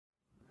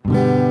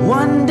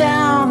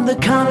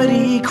the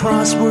Comedy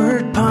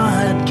Crossword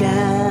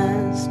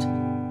Podcast.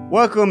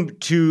 Welcome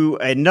to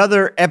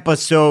another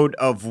episode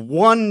of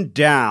One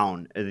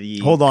Down.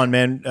 Hold on,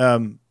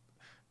 man.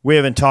 We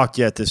haven't talked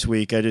yet this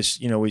week. We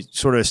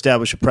sort of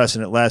established a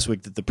precedent last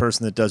week that the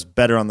person that does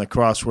better on the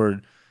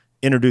crossword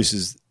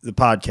introduces the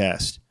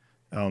podcast.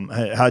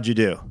 How'd you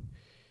do?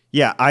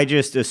 Yeah, I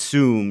just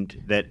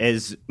assumed that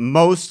as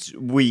most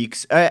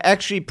weeks,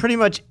 actually pretty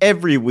much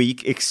every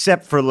week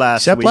except for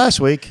last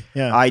week.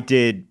 Yeah. I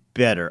did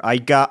better.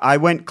 I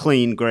went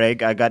clean,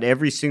 Greg. I got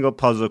every single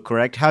puzzle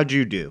correct. How'd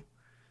you do?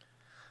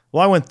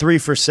 Well, I went 3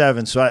 for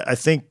 7, so I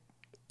think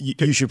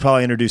you should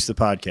probably introduce the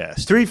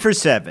podcast. 3 for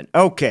 7.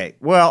 Okay.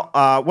 Well,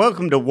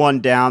 welcome to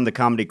One Down, the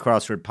Comedy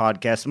Crossword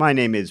Podcast. My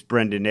name is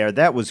Brendan Eyre.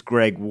 That was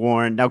Greg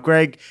Warren. Now,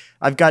 Greg,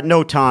 I've got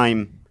no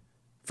time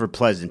for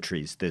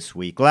pleasantries this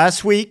week.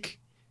 Last week,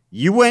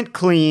 you went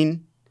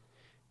clean.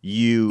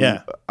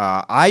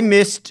 I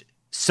missed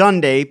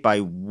Sunday by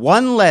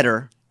one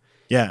letter.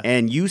 Yeah.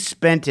 And you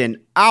spent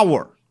an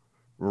hour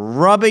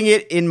rubbing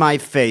it in my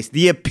face.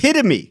 The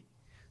epitome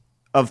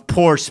of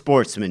poor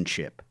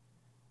sportsmanship.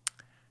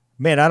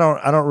 Man, I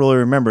don't really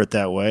remember it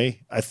that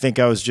way. I think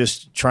I was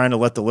just trying to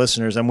let the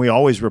listeners, and we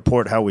always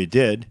report how we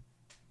did.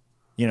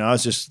 I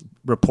was just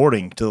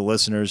reporting to the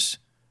listeners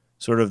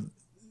sort of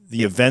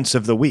the events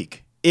of the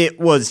week. It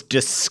was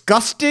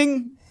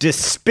disgusting,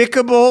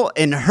 despicable,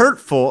 and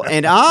hurtful.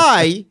 And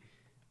I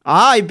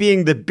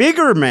being the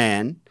bigger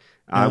man,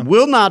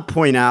 will not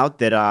point out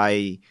that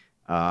I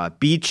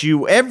beat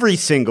you every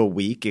single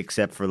week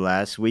except for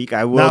last week.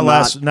 I will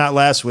not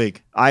last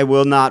week. I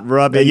will not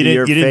rub it in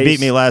your face. You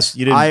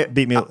didn't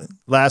beat me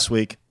last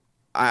week.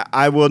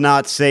 I will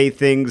not say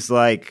things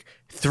like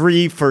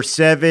 3 for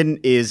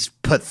 7 is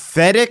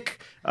pathetic.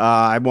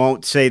 I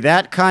won't say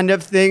that kind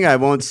of thing. I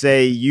won't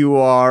say you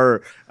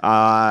are,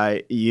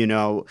 a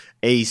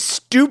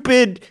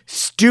stupid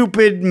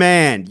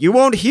man. You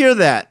won't hear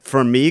that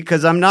from me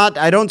because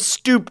I don't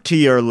stoop to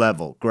your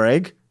level,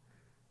 Greg.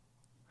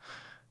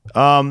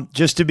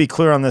 Just to be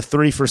clear on the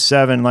 3 for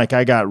 7,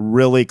 I got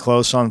really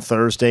close on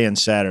Thursday and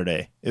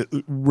Saturday.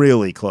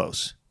 Really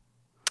close.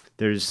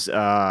 There's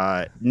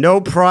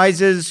no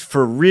prizes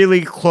for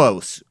really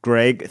close,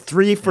 Greg.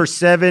 3 for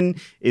 7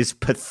 is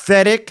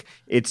pathetic.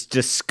 It's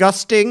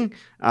disgusting.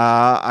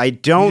 You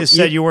just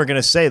said you weren't going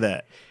to say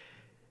that.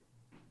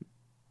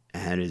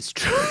 That is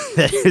true.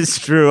 That is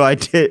true. I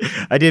did.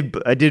 I mean,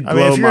 if you're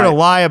going to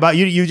lie about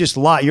you just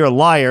lie. You're a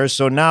liar.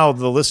 So now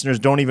the listeners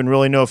don't even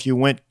really know if you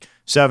went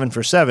 7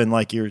 for 7,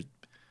 like you're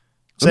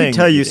saying. Let me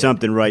tell you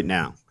something right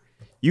now.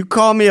 You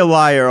call me a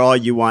liar all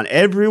you want.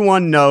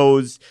 Everyone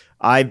knows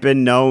I've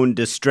been known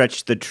to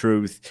stretch the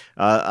truth.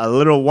 A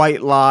little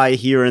white lie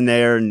here and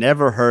there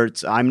never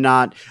hurts.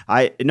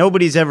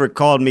 Nobody's ever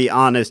called me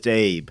Honest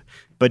Abe,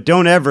 but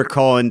don't ever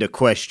call into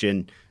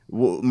question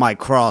my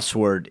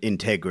crossword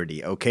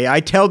integrity, okay? I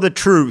tell the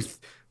truth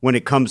when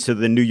it comes to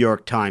the New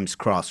York Times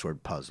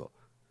crossword puzzle.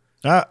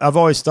 I've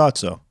always thought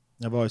so.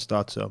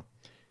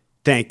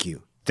 Thank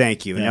you.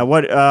 Yeah. Now,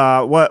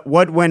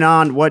 what went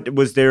on? What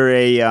was there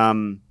I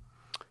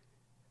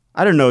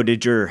don't know,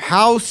 did your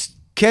house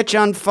catch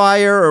on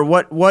fire, or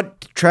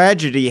what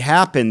tragedy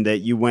happened that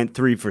you went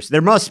 3 for 7?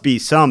 There must be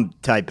some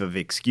type of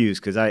excuse,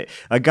 because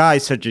a guy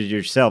such as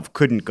yourself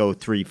couldn't go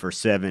 3 for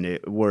 7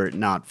 were it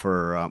not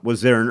for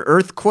was there an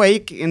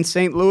earthquake in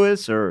St.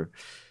 Louis, or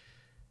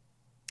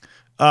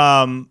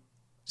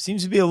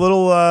seems to be a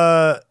little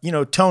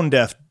tone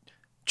deaf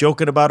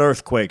joking about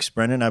earthquakes,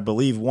 Brendan. I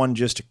believe one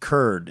just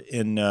occurred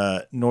in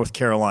North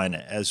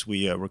Carolina as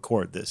we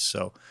record this,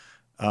 so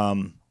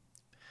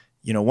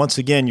once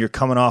again, you're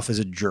coming off as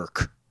a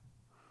jerk.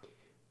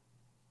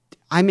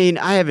 I mean,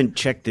 I haven't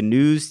checked the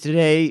news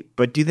today,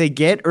 but do they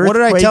get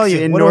earthquakes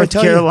in North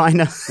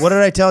Carolina? What did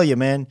I tell you,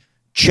 man?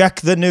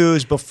 Check the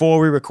news before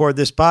we record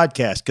this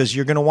podcast, because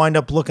you're going to wind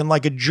up looking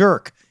like a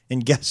jerk.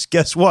 And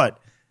guess what?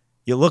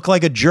 You look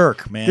like a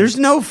jerk, man. There's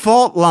no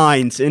fault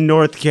lines in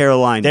North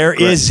Carolina. There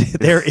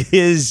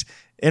is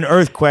an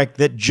earthquake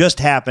that just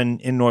happened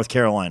in North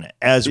Carolina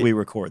as we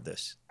record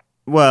this.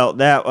 Well,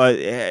 that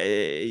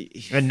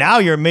and now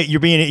you're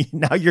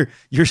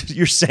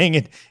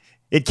saying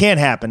it can't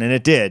happen, and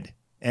it did,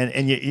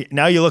 and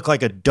now you look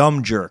like a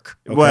dumb jerk.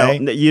 Okay?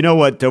 Well, you know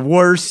what? The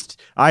worst,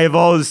 I have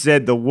always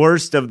said, the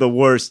worst of the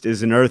worst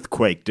is an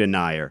earthquake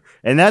denier,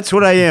 and that's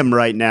what I am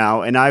right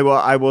now. And I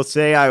will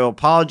say I will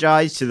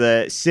apologize to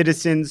the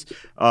citizens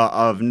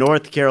of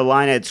North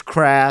Carolina. It's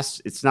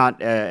crass. It's not.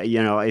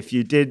 If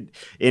you did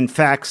in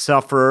fact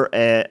suffer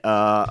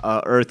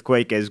a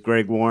earthquake, as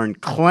Greg Warren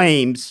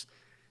claims,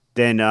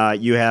 then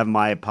you have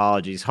my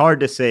apologies. Hard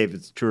to say if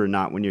it's true or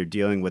not when you're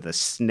dealing with a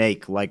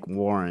snake like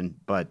Warren.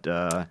 But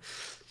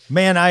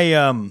man,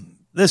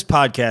 this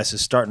podcast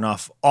is starting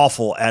off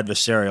awful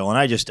adversarial,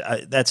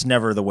 and that's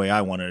never the way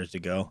I wanted it to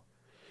go.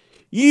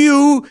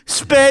 You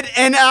spent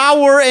an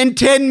hour and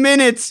 10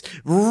 minutes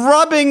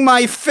rubbing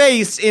my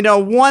face in a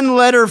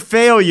one-letter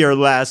failure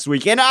last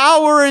week. An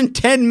hour and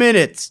 10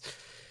 minutes.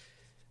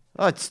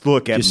 Let's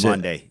look at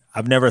Monday.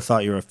 I've never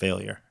thought you were a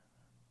failure.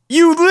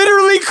 You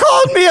literally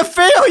called me a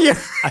failure.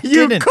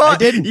 I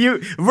didn't.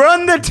 You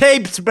run the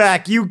tapes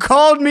back. You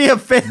called me a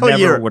failure.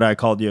 Never would I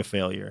called you a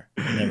failure.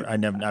 I've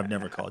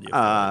never called you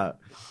a failure.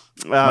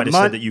 Might have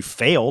said that you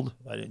failed.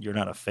 You're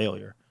not a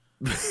failure.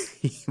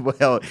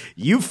 Well,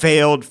 you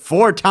failed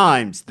 4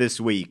 times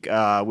this week,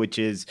 which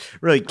is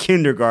really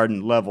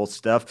kindergarten level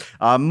stuff.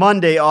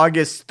 Monday,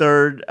 August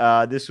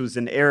 3rd, this was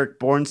an Eric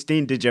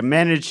Bornstein. Did you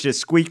manage to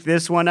squeak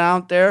this one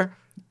out there?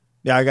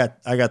 Yeah, I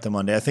got the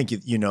Monday. I think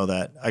you know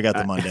that. I got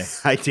the Monday.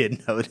 I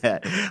did know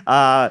that.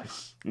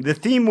 The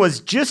theme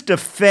was just a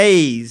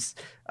phase,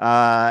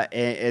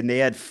 and they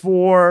had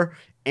 4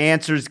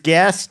 answers: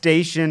 gas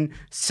station,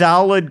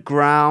 solid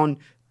ground,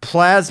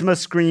 plasma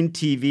screen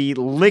TV,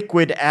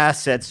 liquid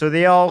assets. So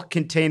they all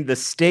contain the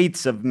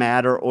states of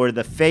matter or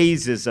the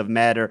phases of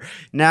matter.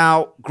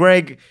 Now,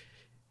 Greg,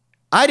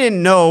 I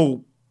didn't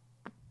know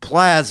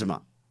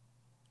plasma.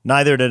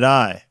 Neither did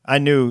I. I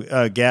knew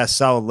gas,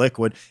 solid,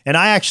 liquid. And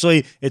I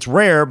actually, it's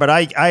rare, but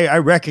I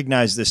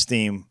recognize this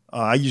theme.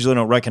 I usually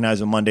don't recognize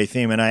a Monday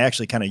theme, and I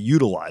actually kind of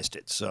utilized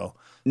it. So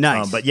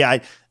Nice. But yeah,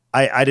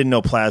 I didn't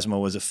know plasma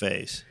was a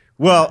phase.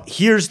 Well,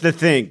 here's the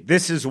thing.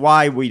 This is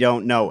why we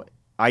don't know it.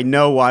 I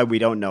know why we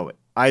don't know it.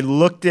 I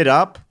looked it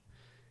up.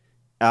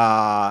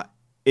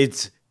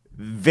 It's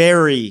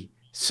very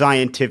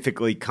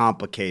scientifically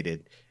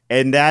complicated.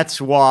 And that's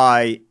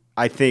why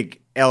I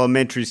think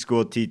elementary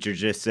school teachers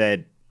just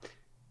said,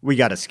 we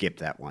got to skip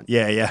that one.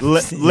 Yeah. Yeah.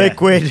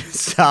 Liquid,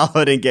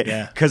 solid, and gas.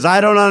 Yeah. Because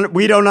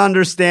we don't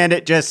understand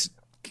it. Just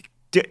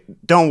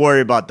don't worry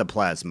about the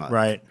plasma.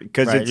 Right.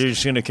 Because you're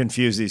just going to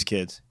confuse these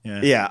kids.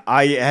 Yeah. Yeah.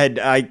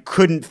 I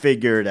couldn't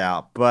figure it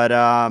out. But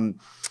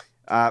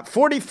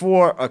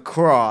 44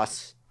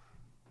 across,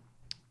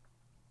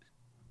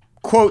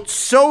 quote,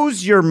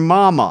 so's your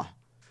mama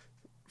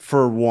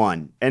for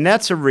one. And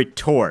that's a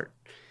retort.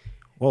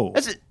 Whoa.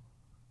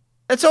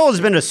 That's always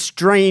been a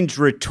strange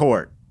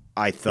retort,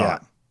 I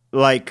thought. Yeah.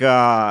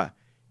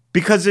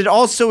 Because it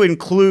also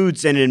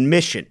includes an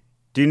admission.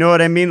 Do you know what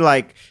I mean?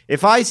 Like,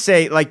 if I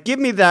say, like, give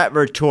me that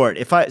retort.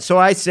 So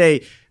I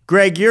say,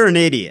 Greg, you're an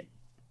idiot.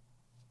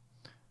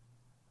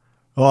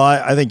 Well,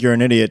 I think you're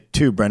an idiot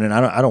too, Brendan.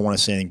 I don't want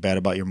to say anything bad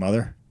about your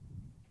mother.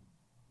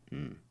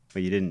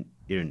 But you didn't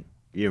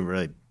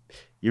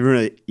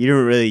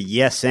really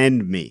yes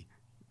and me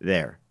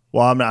there.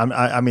 Well,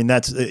 I mean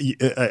that's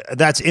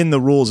in the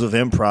rules of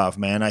improv,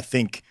 man. I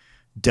think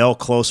Del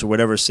Close or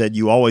whatever said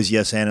you always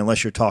yes and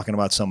unless you're talking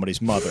about somebody's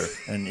mother,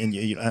 and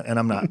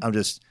I'm not.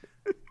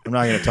 I'm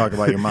not going to talk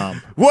about your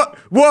mom.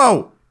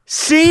 Whoa!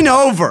 Scene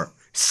over.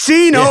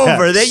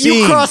 That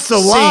you crossed the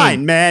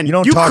line, man. You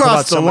don't talk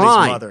about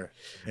somebody's mother.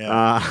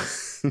 Yeah.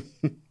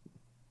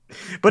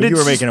 But you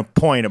were making a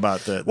point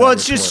about the. Well,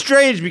 it's just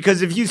strange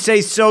because if you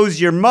say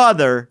so's your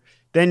mother,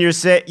 then you're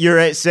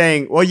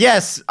saying, well,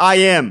 yes, I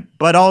am,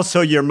 but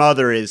also your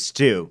mother is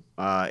too.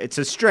 It's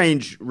a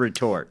strange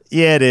retort.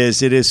 Yeah, it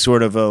is. It is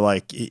sort of a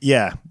like,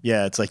 yeah.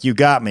 It's like you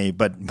got me,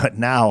 but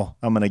now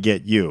I'm going to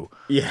get you.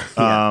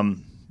 Yeah.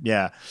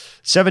 Yeah.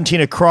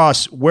 17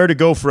 across, where to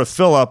go for a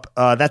fill-up.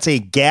 That's a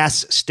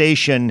gas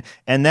station.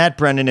 And that,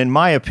 Brendan, in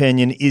my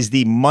opinion, is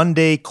the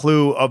Monday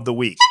clue of the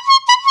week.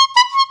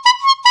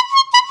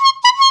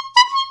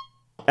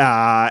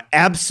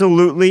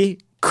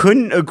 Absolutely.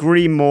 Couldn't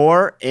agree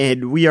more.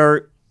 And we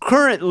are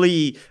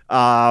currently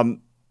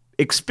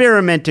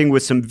experimenting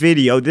with some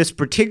video. This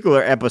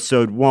particular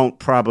episode won't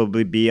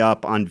probably be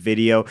up on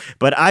video,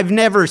 but I've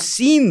never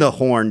seen the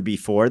horn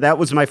before. That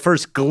was my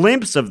first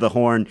glimpse of the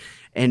horn.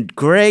 And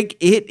Greg,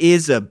 it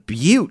is a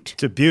beaut.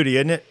 It's a beauty,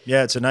 isn't it?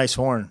 Yeah, it's a nice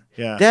horn.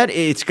 Yeah,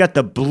 it's got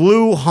the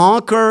blue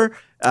honker,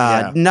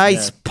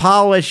 nice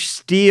polished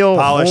steel,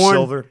 polished horn.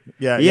 silver.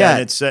 Yeah.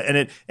 And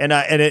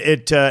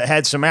it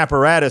had some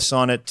apparatus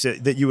on it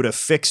that you would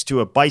affix to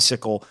a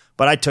bicycle,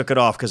 but I took it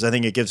off because I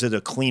think it gives it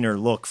a cleaner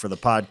look for the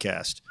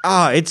podcast.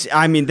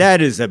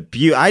 That is a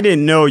beaut. I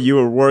didn't know you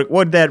were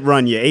What'd that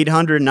run you?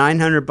 $800,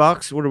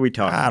 $900? What are we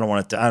talking? I don't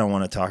want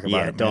to talk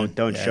about it.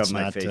 Don't shove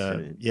my face in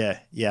it.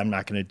 Yeah. I'm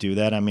not going to do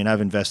that. I mean,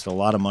 I've invested a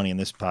lot of money in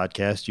this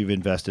podcast. You've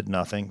invested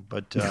nothing,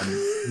 but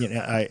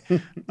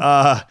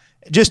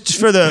just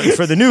for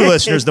the new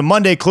listeners, the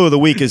Monday clue of the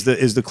week is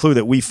the clue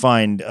that we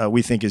find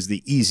we think is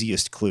the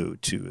easiest clue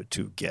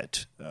to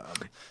get.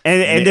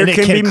 And there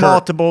can be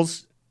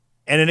multiples.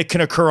 And it can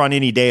occur on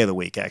any day of the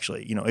week.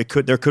 Actually,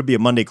 there could be a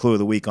Monday clue of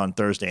the week on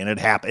Thursday, and it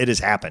has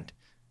happened.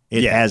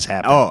 It has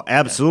happened. Oh,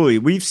 absolutely.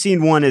 We've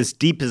seen one as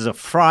deep as a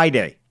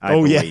Friday. I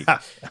believe. Yeah.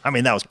 I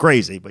mean, that was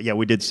crazy, but yeah,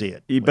 we did see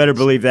it. You better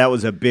believe that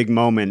was a big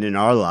moment in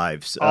our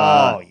lives.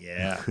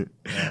 Yeah.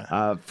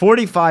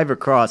 45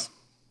 across.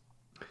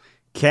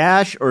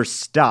 Cash or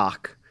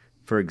stock,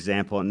 for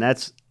example, and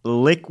that's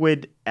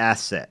liquid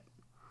asset.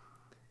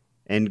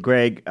 And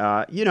Greg,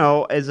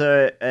 as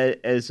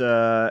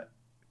a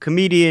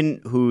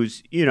comedian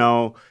who's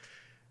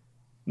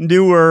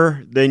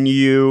newer than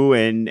you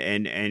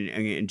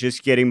and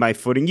just getting my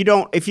footing,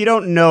 if you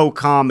don't know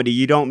comedy,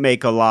 you don't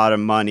make a lot of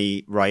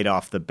money right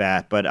off the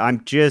bat. But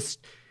I'm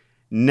just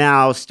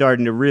now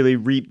starting to really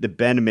reap the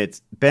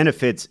benefits,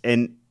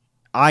 and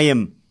I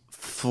am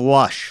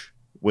flush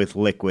with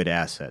liquid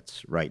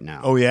assets right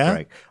now. Oh, yeah?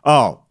 Greg.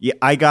 Oh, yeah.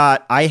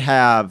 I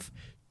have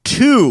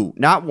two,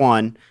 not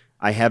one.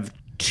 I have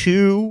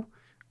two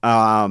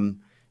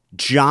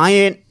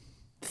giant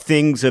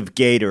things of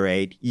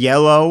Gatorade,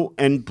 yellow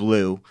and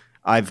blue.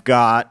 I've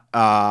got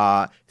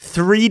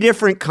 3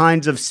 different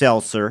kinds of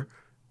seltzer.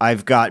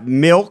 I've got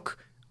milk.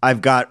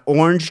 I've got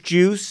orange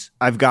juice.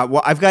 I've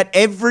got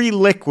every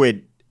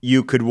liquid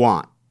you could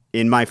want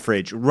in my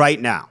fridge right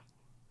now.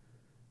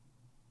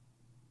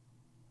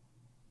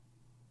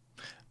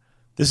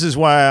 This is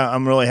why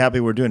I'm really happy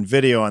we're doing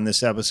video on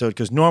this episode,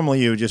 because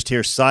normally you just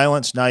hear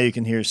silence. Now you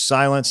can hear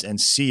silence and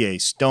see a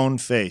stone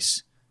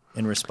face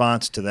in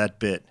response to that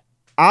bit.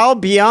 I'll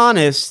be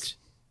honest.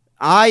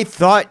 I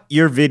thought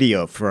your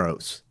video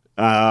froze.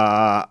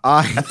 I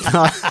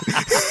thought.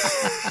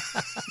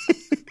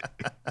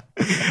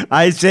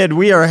 I said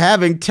we are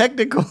having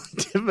technical.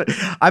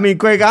 I mean,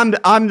 Greg, I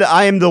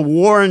am the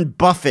Warren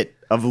Buffett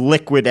of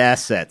liquid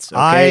assets.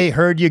 Okay? I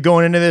heard you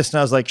going into this, and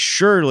I was like,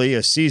 surely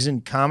a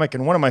seasoned comic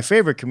and one of my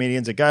favorite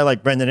comedians, a guy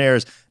like Brendan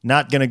Ayers,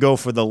 not going to go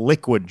for the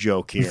liquid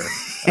joke here.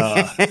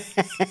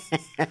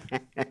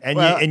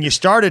 And you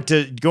started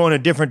to go in a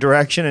different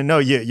direction, and no,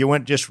 you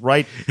went just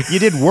right. You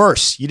did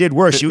worse.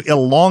 You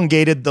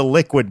elongated the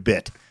liquid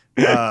bit.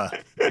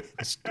 It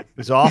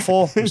was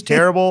awful. It was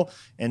terrible.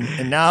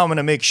 And now I'm going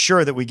to make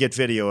sure that we get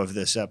video of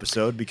this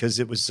episode, because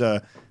it was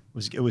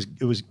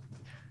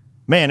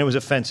man, it was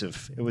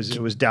offensive. It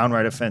was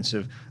downright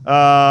offensive.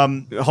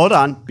 Hold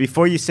on.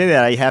 Before you say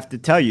that, I have to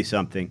tell you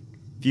something.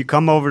 If you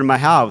come over to my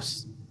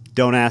house,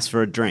 don't ask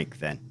for a drink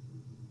then.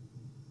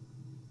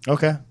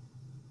 Okay.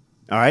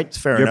 All right? It's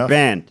fair You're enough.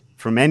 banned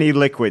from any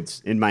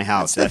liquids in my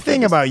house. That's the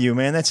thing about you,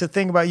 man. That's the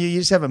thing about you. You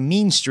just have a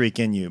mean streak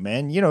in you,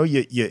 man. You know,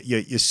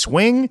 you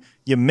swing,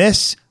 you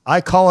miss,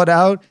 I call it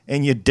out,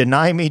 and you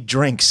deny me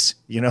drinks.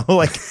 You know,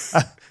 like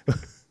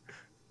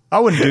I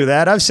wouldn't do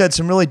that. I've said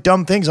some really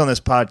dumb things on this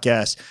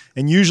podcast.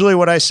 And usually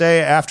what I say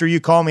after you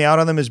call me out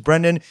on them is,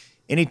 Brendan,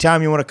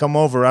 anytime you want to come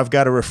over, I've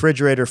got a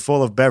refrigerator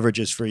full of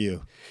beverages for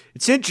you.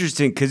 It's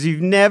interesting because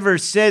you've never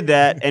said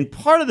that, and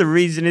part of the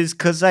reason is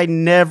because I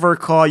never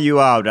call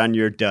you out on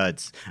your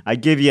duds. I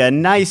give you a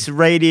nice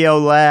radio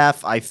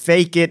laugh, I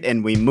fake it,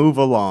 and we move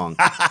along.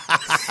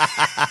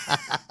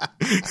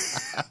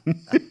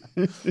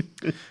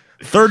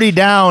 30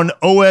 down,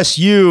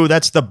 OSU.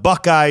 That's the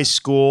Buckeye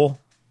school.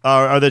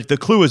 Or the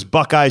clue is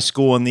Buckeye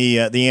school, and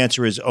the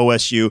answer is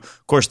OSU.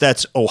 Of course,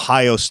 that's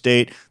Ohio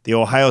State, the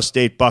Ohio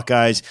State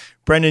Buckeyes.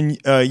 Brendan,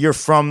 you're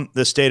from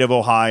the state of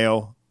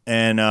Ohio,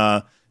 and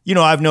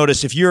I've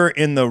noticed if you're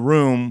in the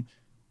room,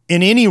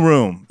 in any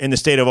room in the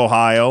state of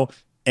Ohio,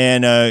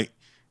 and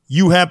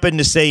you happen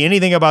to say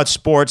anything about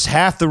sports,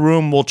 half the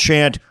room will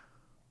chant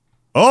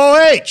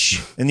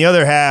OH, and the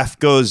other half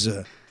goes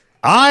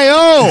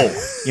IO.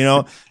 You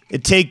know,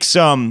 it takes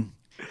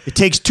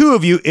 2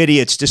 of you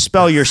idiots to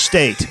spell your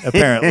state,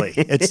 apparently.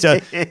 It's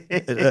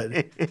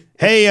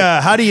hey,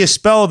 how do you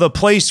spell the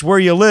place where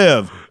you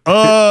live?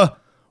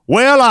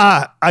 Well,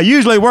 I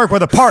usually work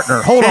with a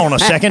partner. Hold on a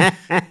second.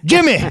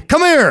 Jimmy,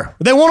 come here.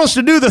 They want us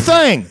to do the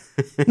thing.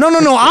 No,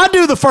 I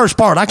do the first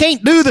part. I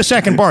can't do the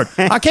second part.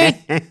 I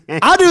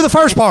do the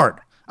first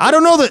part. I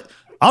don't know that.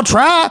 I'll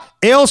try.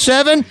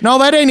 L7. No,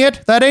 that ain't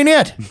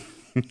it.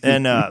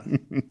 And,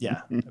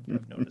 yeah, I've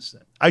noticed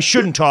that. I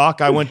shouldn't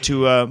talk. I went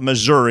to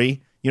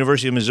Missouri,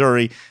 University of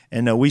Missouri,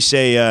 and we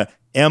say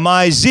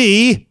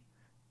MIZZOU,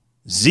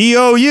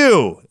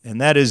 and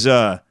that is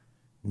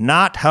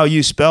not how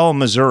you spell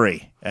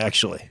Missouri,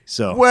 actually.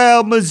 So,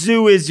 well,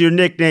 Mizzou is your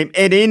nickname,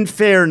 and in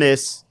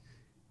fairness,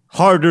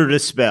 harder to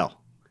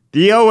spell.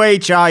 The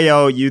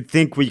OHIO, you'd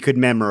think we could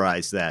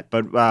memorize that,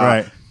 but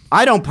right.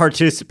 I don't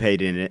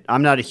participate in it.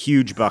 I'm not a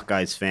huge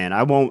Buckeyes fan.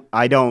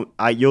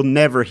 You'll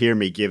never hear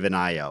me give an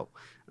IO.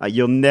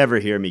 You'll never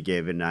hear me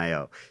give an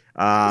IO.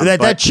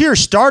 That cheer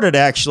started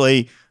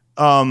actually.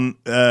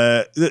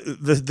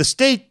 The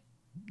state,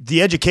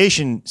 the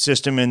education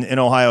system in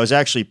Ohio has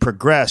actually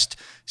progressed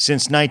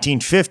since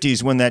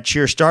 1950s when that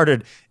cheer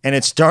started, and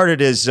it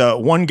started as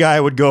one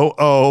guy would go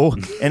O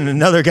and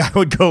another guy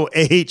would go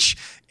H,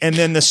 and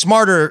then the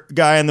smarter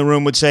guy in the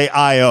room would say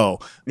IO.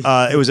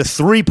 It was a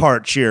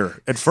 3-part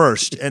cheer at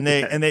first, and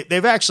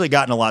they've actually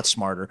gotten a lot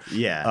smarter.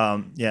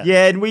 Yeah,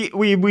 and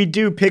we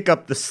do pick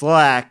up the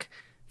slack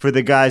for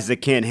the guys that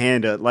can't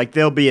handle it. Like,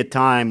 there'll be a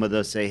time where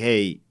they'll say,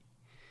 hey,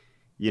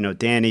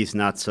 Danny's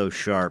not so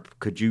sharp.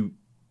 Could you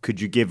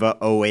give a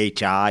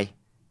OHI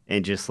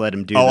and just let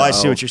him do Oh, the I O?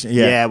 see what you're saying.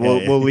 Yeah,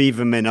 we'll leave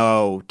him an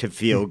O to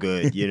feel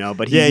good,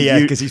 But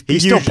because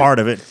he's still part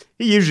of it.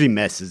 He usually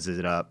messes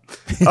it up.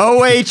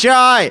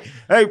 OHI!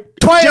 Hey,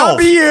 12!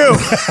 W!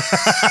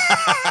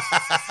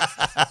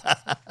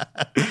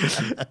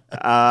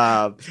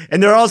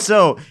 And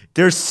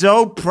they're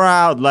so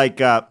proud, like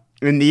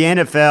in the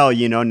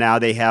NFL, now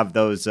they have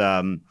those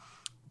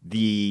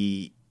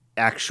the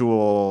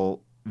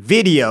actual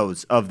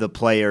videos of the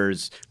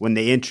players when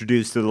they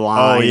introduce to the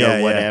line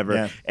or whatever.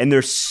 Yeah. And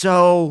they're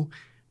so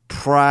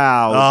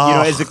proud.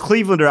 Oh. As a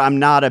Clevelander, I'm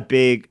not a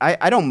big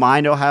I don't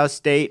mind Ohio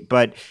State,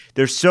 but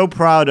they're so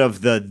proud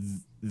of the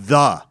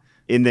the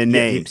in the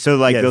name. So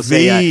like yeah, they'll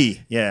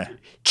say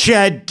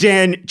Chad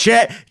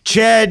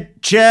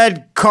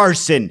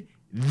Carson,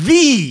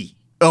 the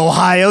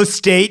Ohio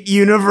State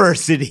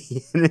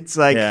University. And it's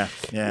like,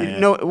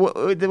 no,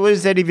 what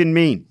does that even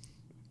mean?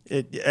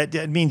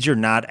 It means you're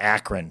not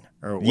Akron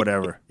or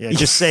whatever. Yeah,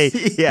 just say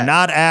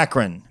not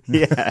Akron.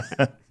 Yeah.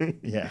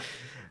 Yeah.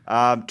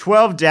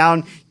 12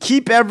 down.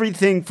 Keep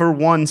everything for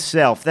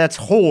oneself. That's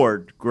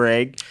hoard,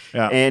 Greg.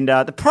 Yeah. And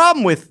the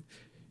problem with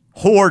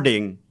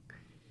hoarding,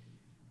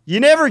 you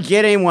never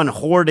get anyone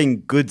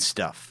hoarding good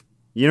stuff.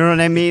 You know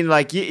what I mean?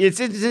 Like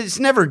it's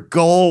never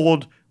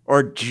gold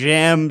or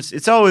gems.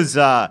 It's always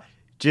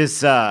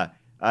just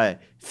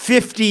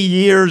 50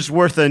 years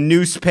worth of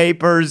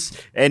newspapers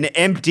and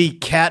empty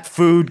cat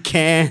food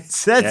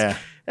cans.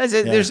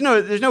 There's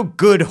no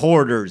good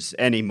hoarders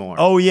anymore.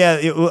 Oh yeah,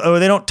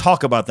 they don't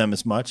talk about them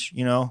as much.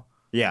 You know.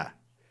 Yeah.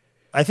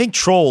 I think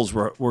trolls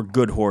were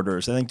good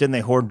hoarders. I think didn't they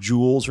hoard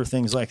jewels or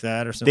things like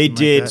that or something? They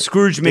did. Like that?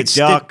 Scrooge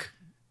McDuck.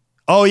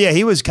 Oh yeah,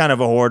 he was kind of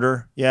a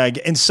hoarder. Yeah,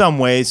 in some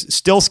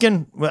ways.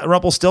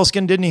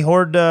 Rumpelstiltskin, didn't he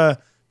hoard? Did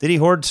he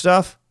hoard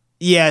stuff?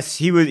 Yes,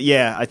 he was.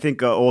 Yeah, I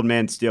think Old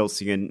Man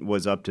Stiltskin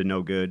was up to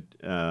no good.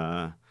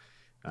 Should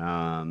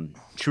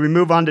we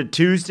move on to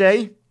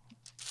Tuesday?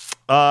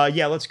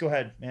 Yeah, let's go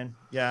ahead, man.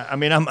 Yeah, I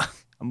mean, I'm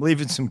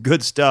leaving some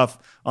good stuff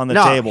on the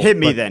table. Hit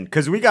me then,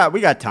 because we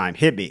got time.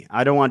 Hit me.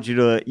 I don't want you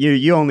to.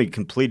 You only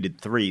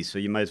completed 3, so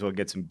you might as well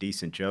get some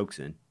decent jokes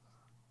in.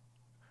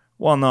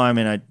 Well, no, I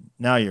mean,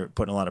 now you're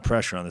putting a lot of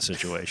pressure on the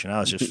situation.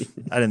 I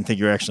didn't think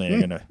you were actually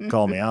going to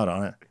call me out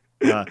on it.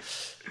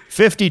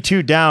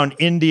 52 down,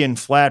 Indian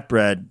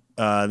flatbread.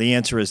 The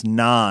answer is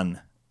naan.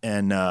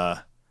 And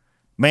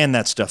man,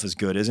 that stuff is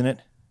good, isn't it?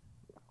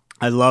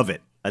 I love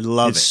it.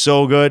 It's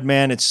so good,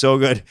 man. It's so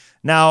good.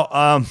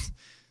 Now,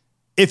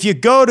 if you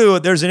go to,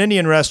 there's an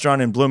Indian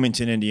restaurant in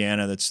Bloomington,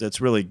 Indiana. That's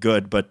really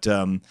good, but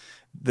the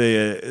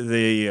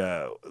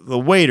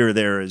waiter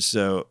there is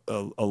a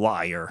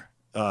liar.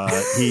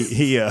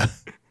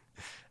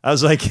 I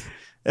was like,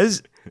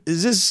 is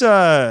this?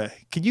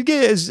 Could you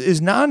get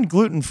is non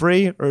gluten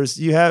free or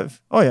you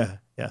have? Oh yeah.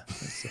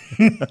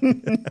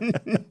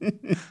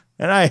 And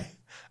I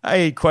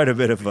ate quite a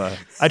bit of. I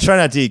try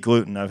not to eat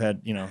gluten. I've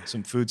had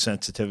some food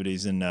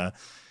sensitivities and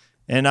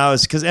I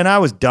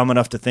was dumb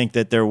enough to think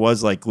that there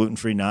was like gluten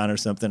free naan or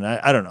something.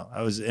 I don't know.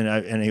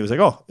 And he was like,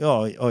 oh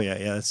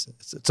yeah.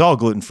 It's all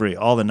gluten free.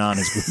 All the naan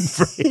is gluten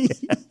free.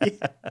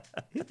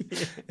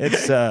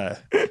 It's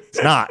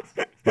not.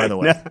 By the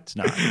way, it's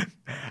not.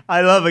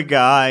 I love a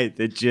guy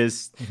that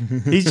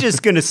he's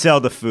just going to sell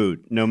the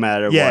food no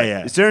matter what.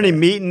 Yeah. Is there any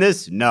meat in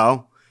this?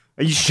 No.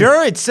 Are you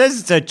sure? It says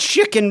it's a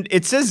chicken.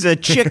 It says a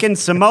chicken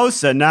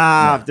samosa.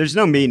 Nah, there's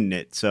no meat in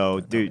it. So,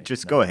 dude,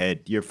 just go ahead.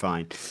 You're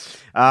fine.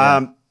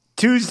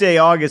 Tuesday,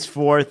 August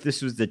 4th.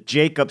 This was the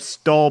Jacob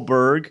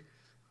Stolberg.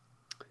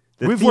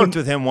 We've worked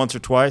with him once or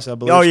twice, I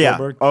believe.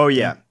 Stolberg. Oh,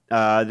 yeah.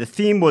 The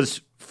theme was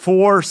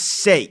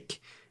forsake.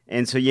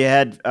 And so you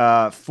had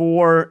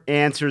 4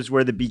 answers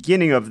where the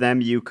beginning of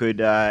them you could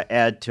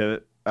add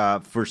to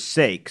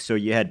forsake. So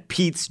you had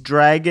Pete's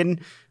Dragon,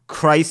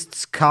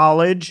 Christ's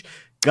College,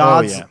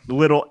 God's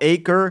Little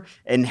Acre,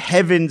 and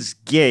Heaven's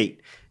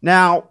Gate.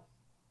 Now,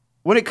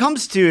 when it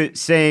comes to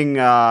saying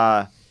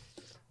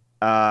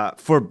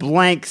for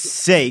blank's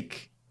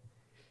sake,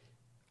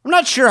 I'm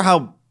not sure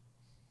how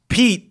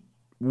Pete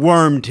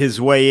wormed his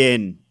way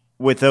in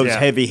with those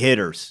heavy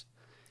hitters.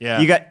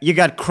 Yeah. You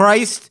got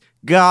Christ,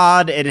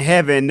 God, and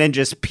heaven, then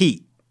just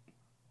Pete.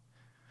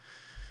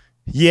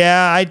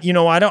 Yeah, I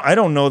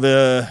don't know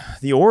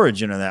the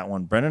origin of that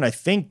one, Brendan. I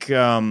think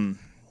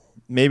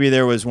maybe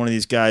there was one of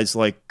these guys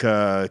like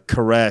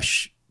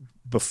Koresh.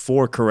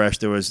 Before Koresh,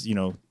 there was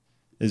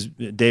his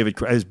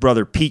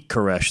brother Pete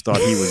Koresh thought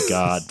he was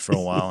God for a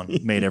while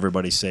and made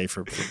everybody say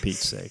for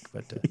Pete's sake,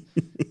 but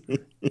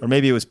or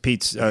maybe it was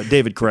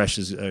David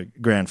Koresh's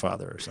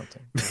grandfather or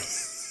something.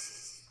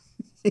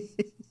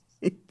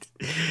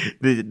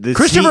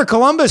 Christopher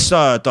Columbus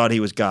thought he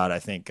was God. I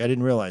think I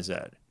didn't realize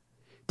that.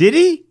 Did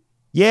he?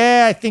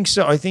 Yeah, I think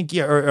so. I think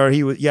or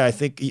he was. Yeah, I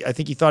think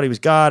he thought he was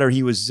God, or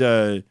he was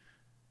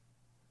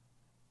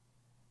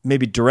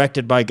maybe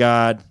directed by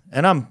God.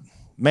 And I'm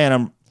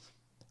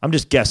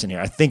just guessing here.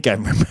 I think I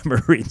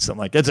remember reading something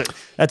like that.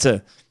 That's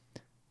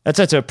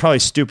a probably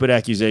stupid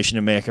accusation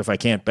to make if I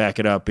can't back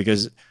it up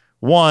because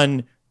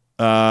one.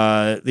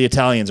 The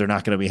Italians are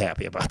not going to be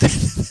happy about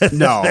that.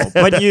 No,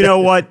 but you know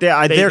what?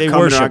 They're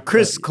coming around.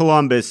 Chris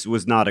Columbus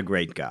was not a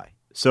great guy,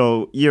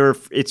 so you're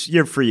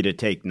free to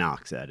take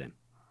knocks at him.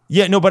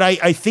 Yeah, no, but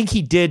I think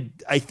he did.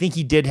 I think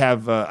he did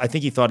have. I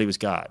think he thought he was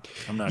God.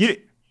 I'm not. You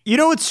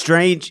know what's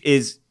strange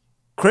is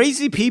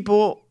crazy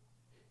people.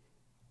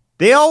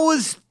 They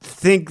always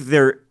think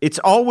it's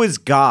always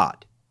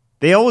God.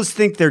 They always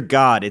think they're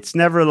God. It's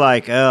never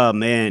like, oh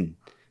man,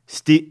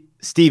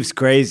 Steve's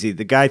crazy.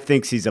 The guy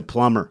thinks he's a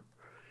plumber.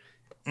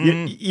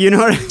 You know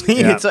what I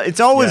mean? Yeah. It's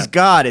always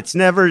God. It's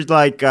never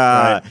like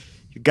the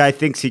guy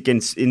thinks he can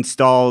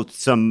install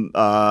some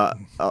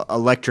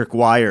electric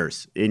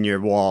wires in your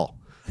wall.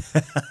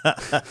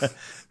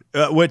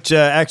 which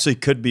actually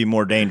could be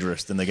more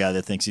dangerous than the guy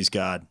that thinks he's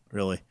God,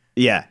 really.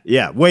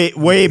 Yeah,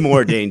 way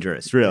more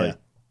dangerous, really.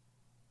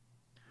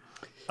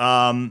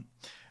 Yeah.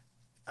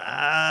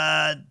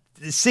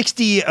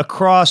 60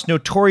 across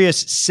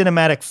notorious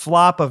cinematic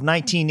flop of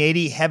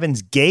 1980,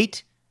 Heaven's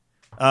Gate.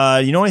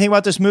 You know anything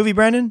about this movie,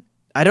 Brendan?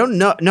 I don't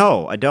know.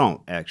 No, I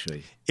don't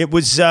actually. It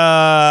was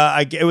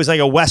it was like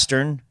a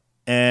Western,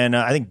 and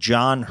I think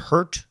John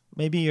Hurt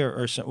maybe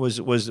or was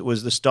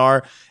the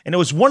star, and it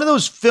was one of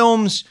those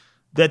films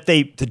that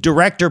the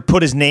director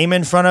put his name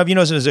in front of. You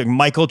know, so it was like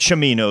Michael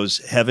Cimino's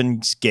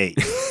Heaven's Gate.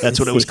 That's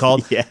what it was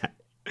called. Yeah.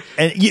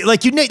 And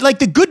like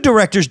the good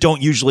directors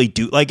don't usually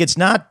do, like, it's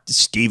not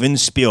Steven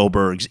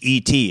Spielberg's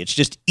E.T. It's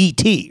just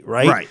E.T.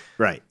 Right.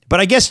 But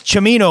I guess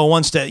Cimino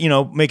wants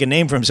to, make a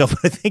name for himself.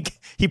 But I think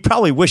he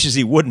probably wishes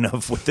he wouldn't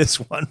have with this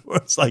one. Where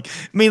it's like,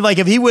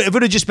 if it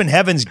would have just been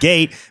Heaven's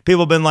Gate,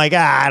 people have been like,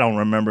 I don't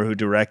remember who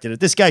directed it.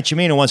 This guy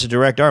Cimino wants to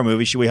direct our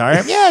movie. Should we hire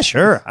him? Yeah,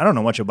 sure. I don't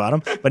know much about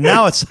him. But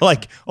now it's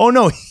like, oh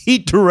no, he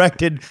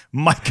directed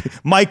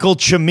Michael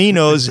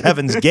Cimino's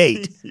Heaven's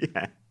Gate.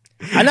 Yeah.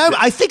 And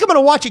I think I'm going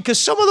to watch it because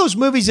some of those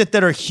movies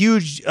that are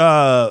huge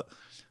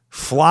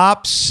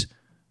flops,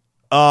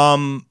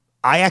 I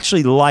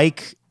actually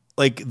like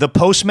The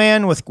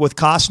Postman with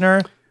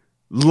Costner.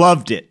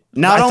 Loved it.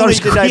 Not I thought only it was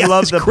did great. I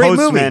love It's a The great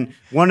Postman, movie.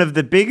 one of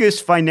the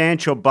biggest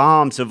financial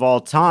bombs of all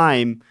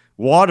time,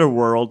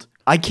 Waterworld,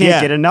 I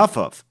can't get enough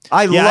of.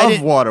 I love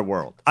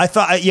Waterworld. I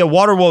thought,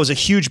 Waterworld was a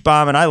huge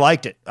bomb, and I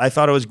liked it. I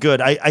thought it was good.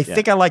 I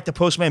think I liked The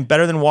Postman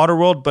better than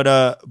Waterworld, but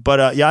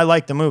I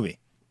liked the movie.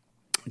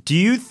 Do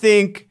you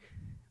think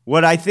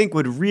what I think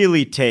would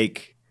really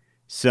take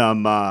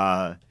some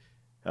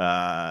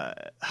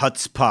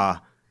chutzpah?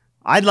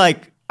 I'd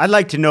like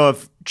to know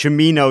if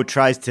Cimino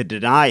tries to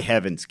deny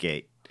Heaven's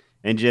Gate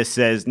and just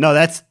says, "No,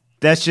 that's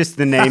just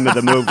the name of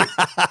the movie.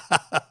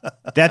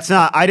 That's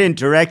not. I didn't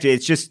direct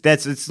it.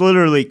 It's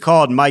literally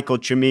called Michael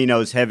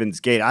Cimino's Heaven's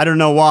Gate. I don't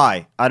know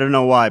why,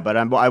 but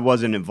I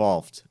wasn't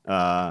involved."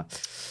 My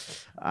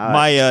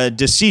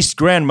deceased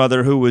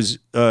grandmother, who was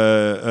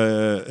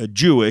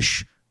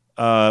Jewish,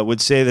 would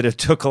say that it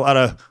took a lot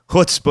of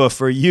chutzpah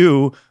for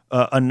you,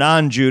 a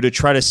non-Jew, to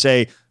try to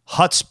say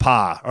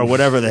chutzpah or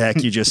whatever the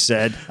heck you just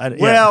said.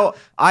 Well,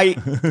 I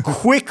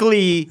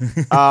quickly,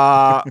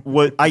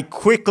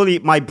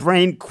 my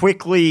brain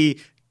quickly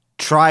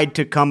tried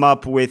to come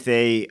up with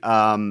a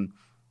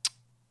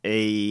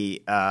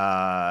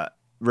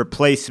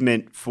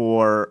replacement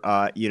for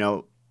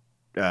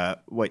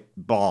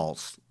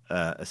balls.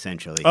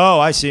 Essentially.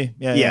 Oh, I see.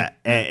 Yeah.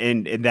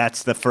 And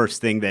that's the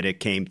first thing that it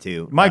came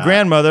to. My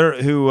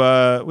grandmother, who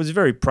was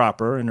very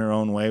proper in her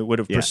own way, would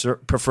have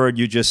preferred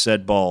you just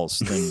said balls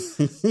than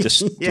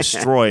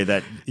destroy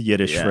that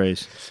Yiddish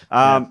phrase.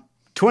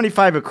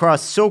 25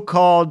 across,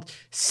 so-called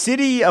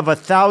City of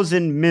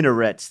 1,000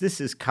 Minarets. This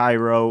is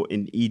Cairo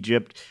in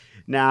Egypt.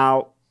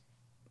 Now,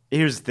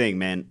 here's the thing,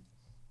 man.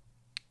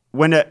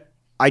 When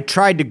I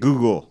tried to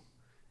Google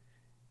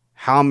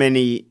how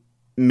many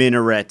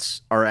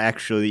minarets are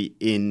actually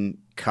in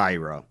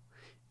Cairo.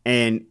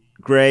 And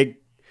Greg,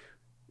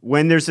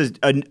 when there's a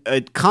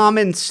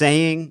common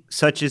saying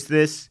such as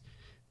this,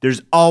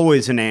 there's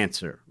always an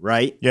answer,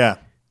 right? Yeah.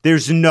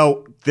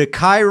 The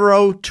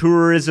Cairo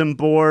Tourism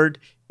Board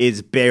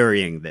is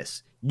burying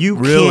this.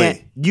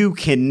 You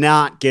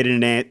cannot get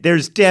an answer.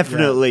 There's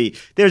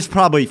there's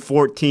probably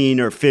 14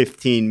 or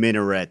 15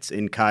 minarets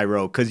in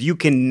Cairo because you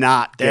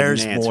cannot get an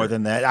answer. There's more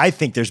than that. I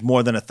think there's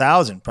more than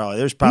 1,000 probably.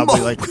 There's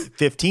probably like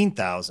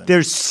 15,000.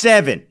 There's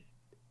 7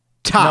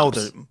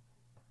 tops. No,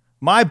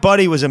 my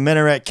buddy was a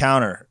minaret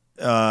counter.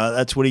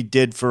 That's what he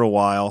did for a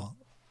while.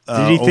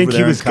 Did he think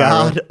he was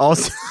God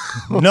also?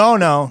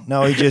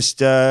 No. He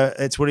just,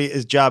 it's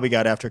his job he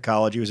got after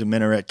college. He was a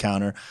minaret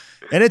counter.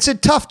 And it's a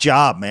tough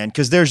job, man,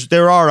 because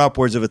there are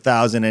upwards of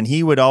 1,000, and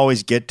he would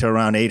always get to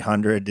around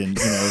 800, and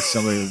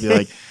somebody would be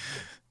like,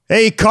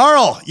 "Hey,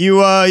 Carl, you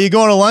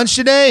going to lunch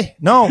today?"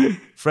 "No,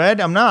 Fred,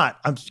 I'm not.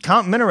 I'm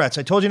counting minarets.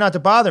 I told you not to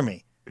bother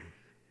me."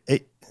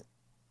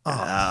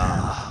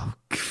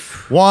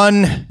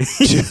 1,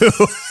 2.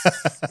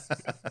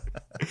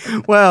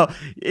 Well,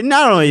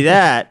 not only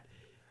that,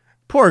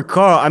 poor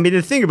Carl. I mean,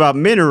 the thing about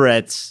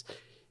minarets.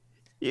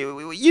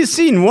 You've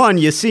seen one,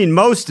 you've seen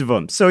most of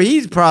them. So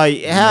he's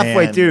probably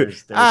halfway through.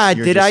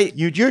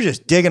 You're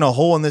just digging a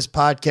hole in this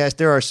podcast.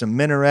 There are some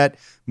minaret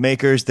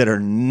makers that are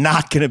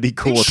not going to be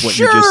cool with what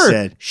you just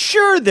said.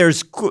 Sure,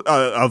 there's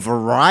a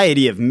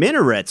variety of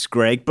minarets,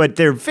 Greg, but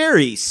they're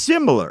very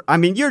similar. I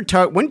mean,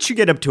 once you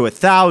get up to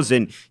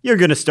 1,000, you're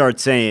going to start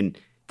saying,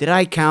 did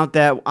I count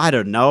that? I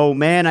don't know,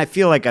 man. I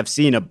feel like I've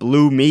seen a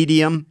blue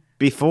medium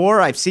before.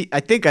 I think I've seen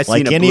a blue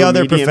medium. Like any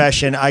other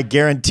profession, I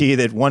guarantee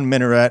that one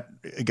minaret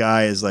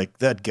guy is like,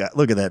 that guy,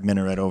 look at that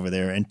minaret over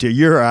there. And to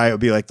your eye, it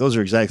would be like, those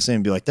are exactly the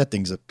same. Be like,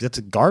 that's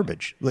a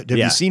garbage. Have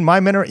you seen my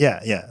minaret?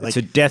 Yeah. It's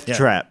a death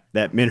trap,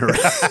 that minaret.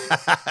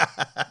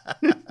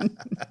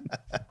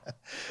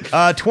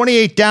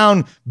 28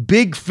 down,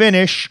 big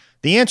finish.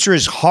 The answer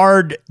is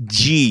hard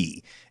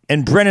G.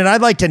 And Brennan,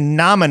 I'd like to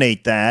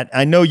nominate that.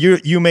 I know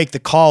you make the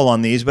call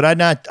on these, but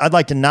I'd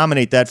like to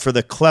nominate that for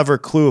the clever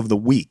clue of the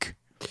week.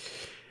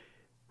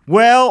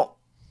 Well,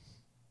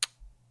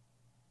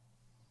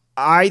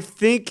 I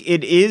think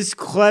it is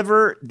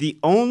clever. The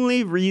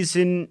only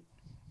reason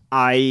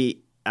I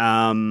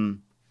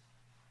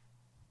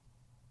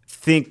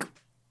think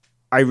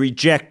I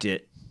reject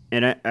it,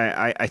 and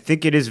I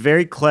think it is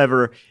very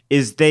clever,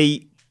 is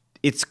they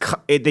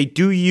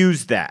do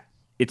use that.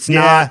 It's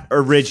not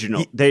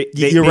original.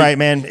 You're right,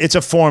 man. It's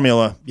a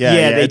formula.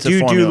 Yeah, they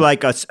do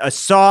like a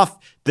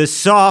the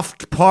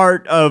soft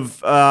part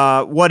of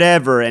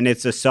whatever, and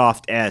it's a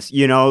soft S.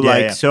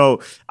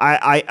 So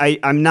I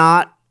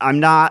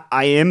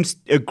am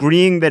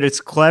agreeing that it's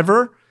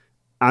clever.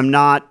 I'm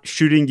not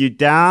shooting you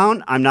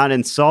down. I'm not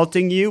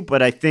insulting you,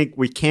 but I think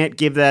we can't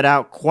give that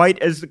out quite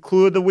as the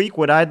clue of the week.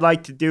 What I'd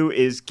like to do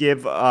is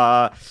give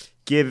a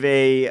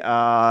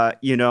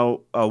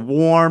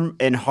warm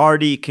and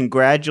hearty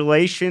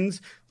congratulations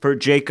for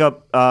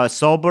Jacob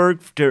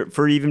Solberg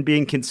for even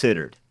being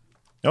considered.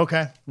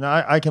 Okay. No,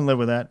 I can live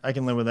with that.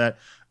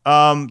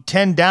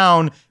 10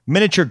 down,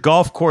 miniature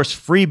golf course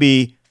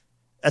freebie.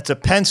 That's a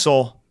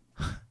pencil.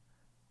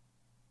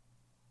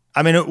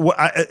 I mean,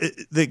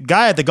 the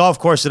guy at the golf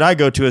course that I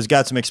go to has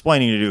got some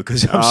explaining to do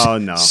because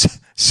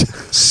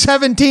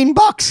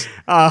 $17.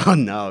 Oh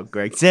no,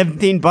 Greg,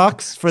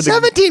 $17 for the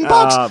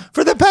 $17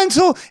 for the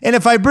pencil, and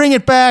if I bring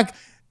it back,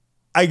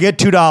 I get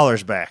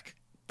 $2 back.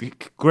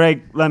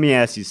 Greg, let me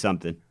ask you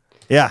something.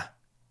 Yeah,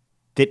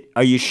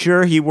 are you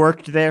sure he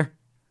worked there?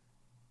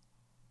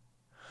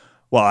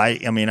 Well, I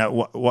don't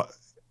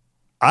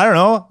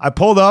know. I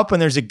pulled up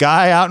and there's a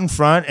guy out in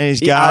front, and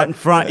he's out in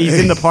front. He's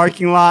in the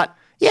parking lot.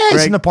 Yeah,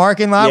 he's in the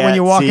parking lot. Yeah, when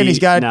you walk in, he's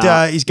got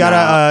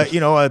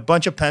a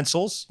bunch of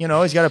pencils.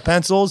 He's got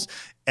pencils,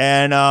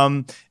 and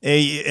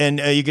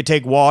you could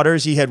take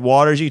waters. He had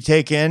waters you could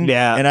take in.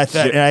 Yeah, and I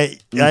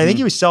think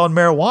he was selling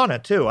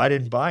marijuana too. I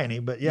didn't buy any,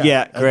 but yeah.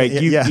 Yeah, Greg,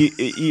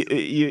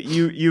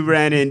 you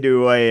ran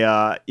into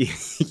a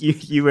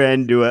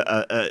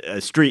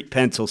street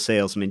pencil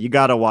salesman. You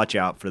got to watch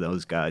out for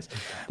those guys.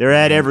 They're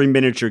at every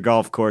miniature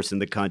golf course in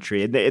the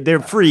country.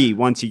 They're free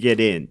once you get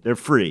in. They're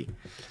free.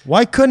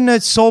 Why couldn't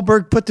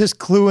Solberg put this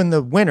clue in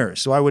the winter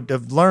so I would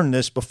have learned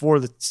this before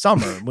the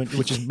summer,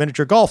 which is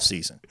miniature golf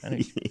season?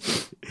 You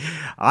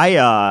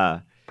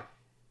know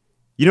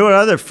what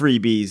other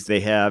freebies they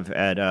have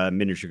at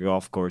miniature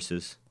golf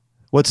courses?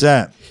 What's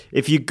that?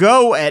 If you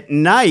go at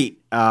night,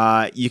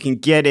 you can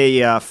get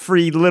a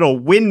free little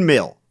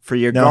windmill for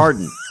your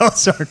garden. Oh,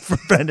 sorry, for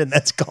Brendan,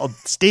 that's called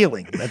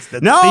stealing. That's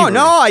thievery.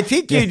 I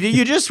think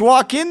you just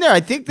walk in there. I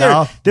think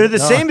they're the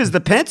same as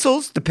the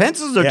pencils. The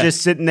pencils are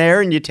just sitting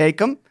there, and you take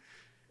them.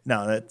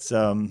 No, that's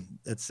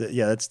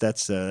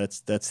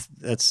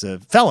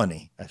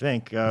felony. I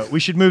think we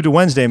should move to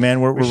Wednesday,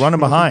 man. We're running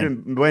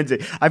behind.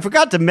 Wednesday. I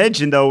forgot to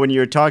mention though when you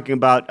were talking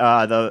about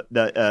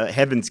the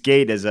Heaven's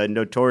Gate as a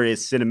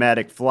notorious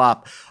cinematic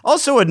flop,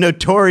 also a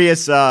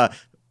notorious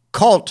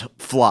cult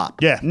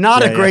flop. Yeah,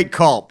 not a great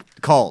cult.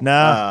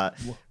 Nah,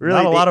 really,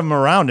 not a lot of them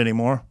around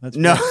anymore.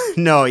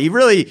 No. He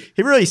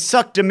really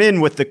sucked them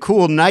in with the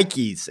cool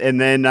Nikes, and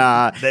then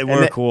they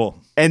were cool.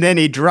 And then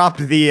he dropped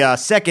the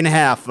second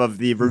half of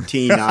the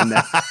routine on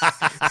that.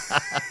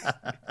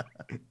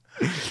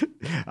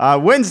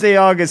 Wednesday,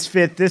 August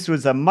 5th, this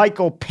was a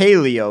Michael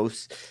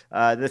Paleos.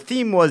 The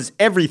theme was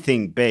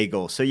everything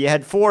bagel. So you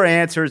had 4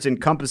 answers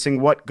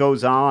encompassing what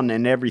goes on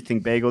in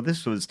everything bagel.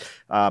 This was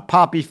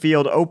poppy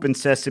field, open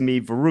sesame,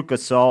 Veruca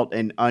salt,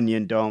 and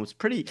onion domes.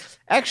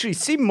 Actually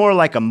seemed more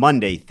like a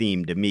Monday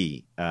theme to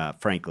me,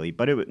 frankly.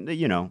 But it was,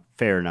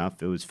 fair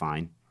enough. It was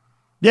fine.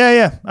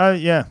 Yeah.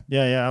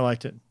 I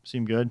liked it.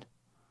 Seemed good.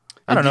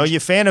 I don't know. You a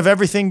fan of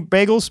everything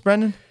bagels,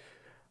 Brendan?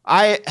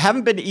 I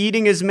haven't been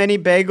eating as many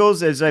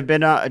bagels as I've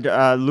been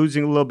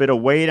losing a little bit of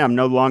weight. I'm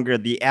no longer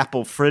the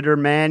apple fritter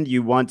man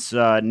you once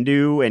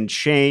knew and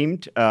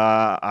shamed.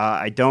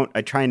 I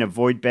try and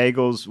avoid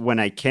bagels when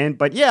I can.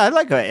 But yeah, I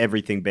like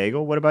everything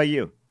bagel. What about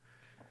you?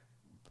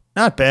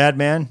 Not bad,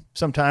 man.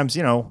 Sometimes,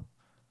 there's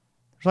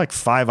like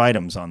 5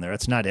 items on there.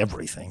 It's not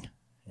everything.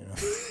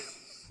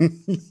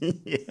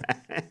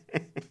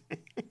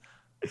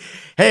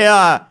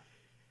 Hey,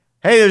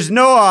 there's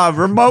no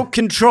remote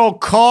control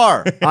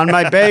car on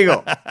my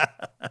bagel.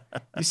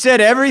 You said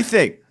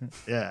everything.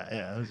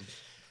 Yeah.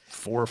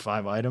 4 or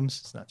 5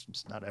 items.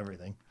 It's not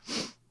everything.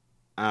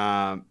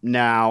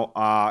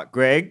 Now,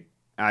 Greg,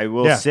 I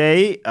will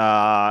say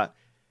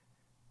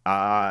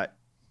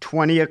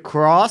 20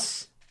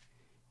 across.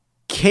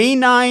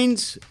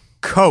 Canine's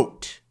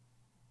coat.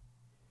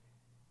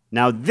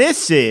 Now,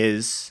 this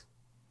is...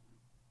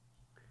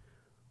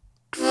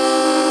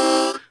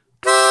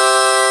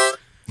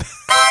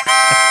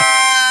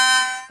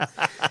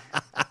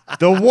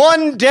 The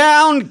one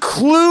down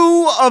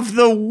clue of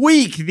the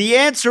week. The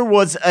answer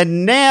was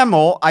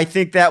enamel. I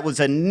think that was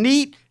a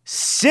neat,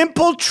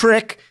 simple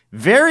trick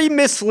very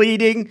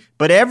misleading,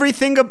 but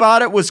everything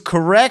about it was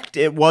correct.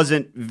 It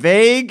wasn't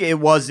vague. It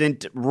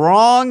wasn't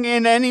wrong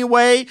in any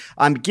way.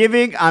 I'm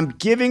giving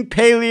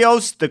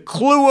Paleos the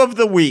clue of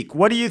the week.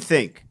 What do you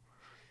think?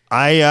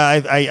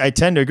 I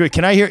tend to agree.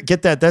 Can I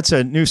get that? That's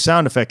a new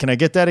sound effect. Can I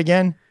get that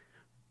again?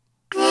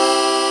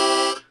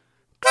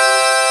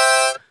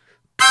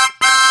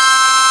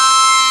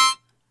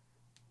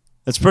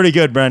 That's pretty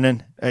good,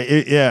 Brendan.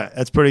 Yeah,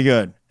 that's pretty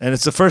good. And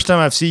it's the first time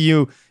I've seen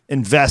you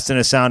invest in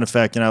a sound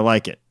effect, and I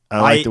like it. I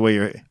like the way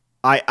you're.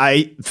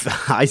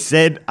 I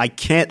said I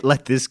can't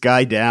let this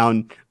guy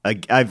down.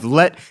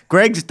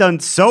 Greg's done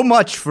so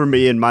much for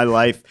me in my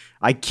life.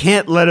 I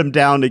can't let him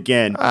down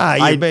again.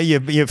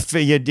 You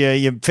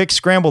fixed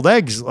scrambled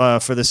eggs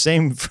for the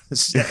same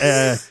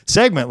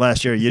segment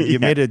last year.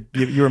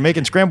 You were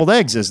making scrambled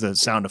eggs as the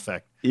sound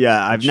effect.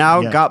 Yeah, I've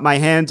now got my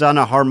hands on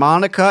a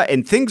harmonica,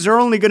 and things are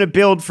only going to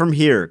build from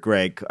here,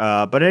 Greg.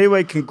 But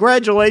anyway,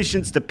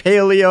 congratulations to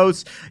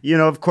Paleos.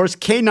 Of course,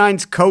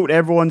 canine's coat,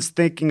 everyone's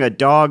thinking a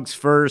dog's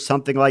fur,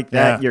 something like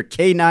that. Yeah. Your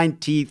canine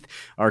teeth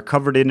are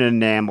covered in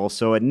enamel.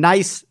 So a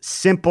nice,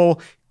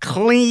 simple,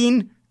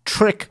 clean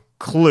trick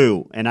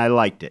clue, and I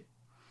liked it.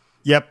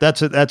 Yep,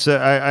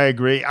 I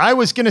agree. I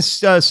was going to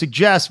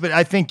suggest, but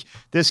I think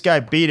this guy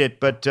beat it.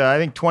 But I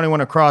think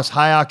 21 across,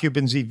 high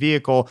occupancy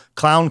vehicle,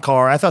 clown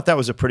car. I thought that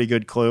was a pretty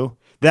good clue.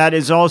 That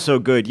is also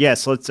good.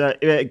 Yes, let's.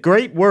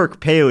 Great work,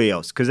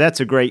 Paleos, because that's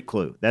a great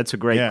clue. That's a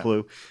great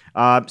clue.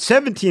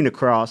 17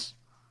 across,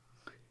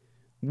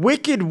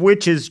 Wicked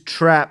Witch's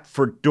trap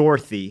for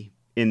Dorothy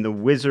in The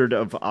Wizard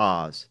of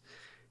Oz.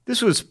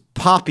 This was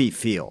Poppy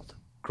Field,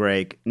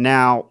 Greg.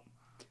 Now,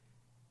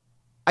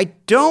 I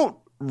don't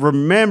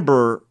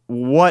remember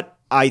what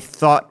I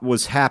thought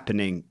was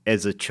happening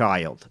as a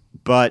child,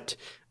 but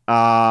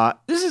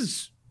this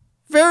is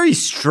very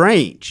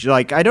strange.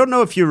 Like, I don't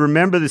know if you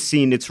remember the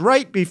scene. It's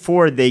right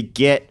before they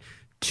get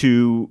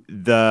to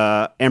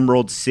the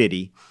Emerald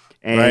City,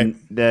 and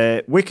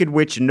the Wicked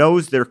Witch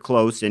knows they're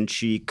close, and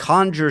she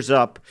conjures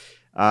up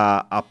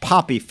a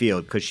poppy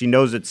field because she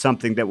knows it's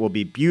something that will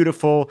be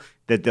beautiful,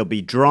 that they'll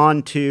be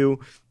drawn to.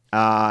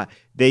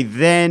 They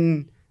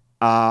then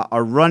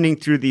are running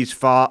through these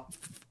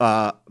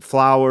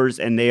flowers,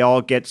 and they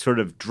all get sort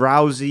of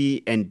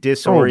drowsy and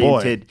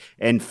disoriented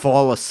and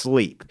fall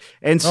asleep.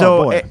 And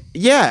so,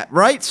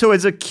 right? So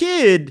as a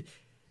kid,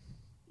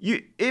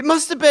 it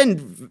must have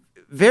been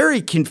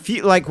very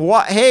confused. Like,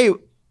 what? Hey,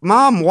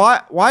 Mom,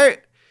 why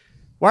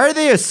are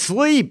they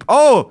asleep?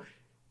 Oh,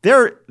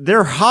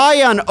 they're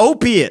high on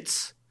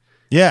opiates.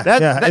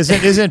 Yeah,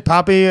 Isn't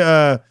Poppy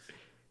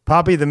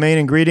the main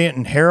ingredient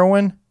in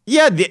heroin?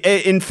 Yeah,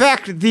 in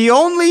fact, the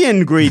only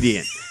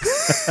ingredient.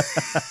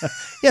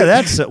 Yeah,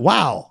 that's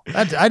wow.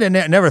 I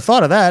never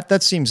thought of that.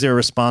 That seems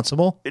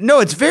irresponsible.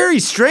 No, it's very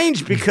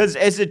strange because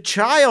as a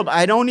child,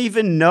 I don't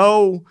even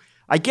know.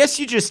 I guess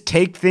you just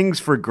take things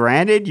for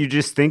granted. You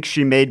just think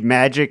she made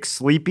magic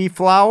sleepy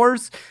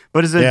flowers.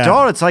 But as an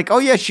adult, it's like, oh,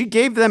 yeah, she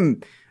gave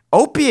them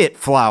opiate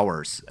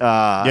flowers.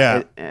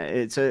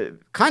 It's a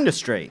kind of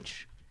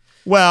strange.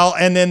 Well,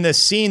 and then the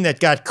scene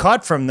that got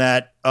cut from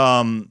that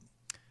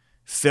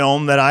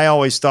film that I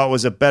always thought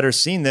was a better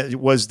scene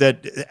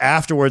that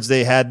afterwards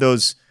they had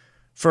those.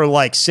 For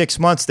like 6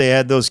 months, they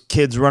had those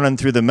kids running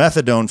through the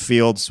methadone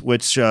fields,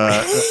 which,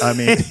 I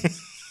mean.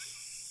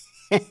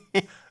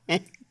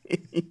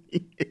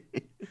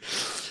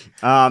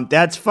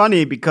 That's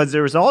funny because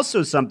there was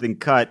also something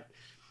cut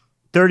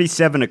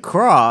 37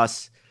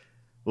 across.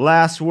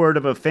 Last word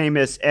of a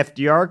famous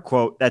FDR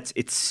quote. That's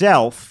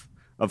itself,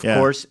 of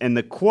course. And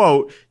the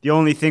quote, the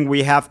only thing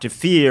we have to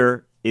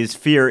fear is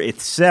fear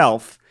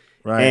itself.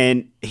 Right.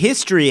 And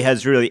history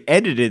has really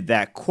edited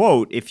that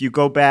quote. If you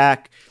go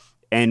back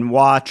and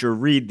watch or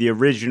read the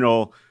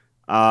original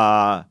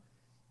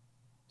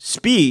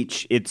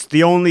speech, it's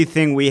the only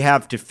thing we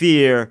have to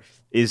fear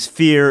is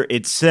fear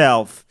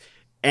itself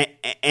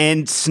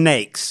and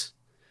snakes.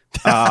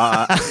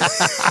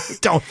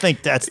 Don't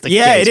think that's the case.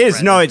 Yeah, it is.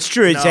 Brendan. No, it's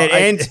true. It said,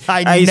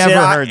 I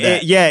never heard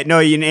that.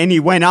 And he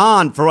went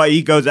on for what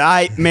he goes,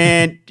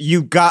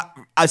 you got.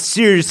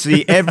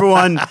 Seriously,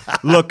 everyone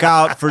look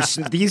out for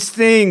these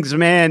things,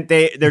 man.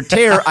 They're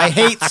terror. I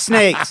hate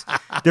snakes.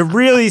 They're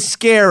really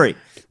scary.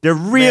 They're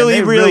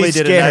really did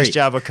scary. A nice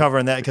job of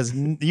covering that because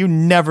you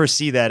never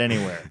see that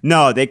anywhere.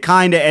 No, they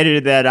kind of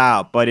edited that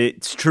out, but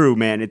it's true,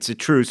 man. It's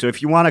true. So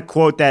if you want to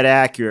quote that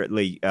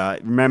accurately,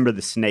 remember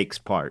the snakes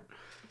part.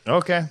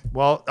 Okay.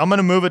 Well, I'm going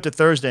to move it to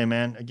Thursday,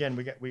 man.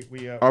 Again,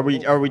 are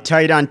we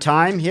tight on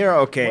time here?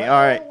 Okay. All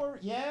right.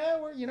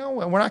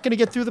 We're not going to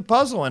get through the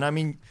puzzle, and I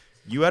mean.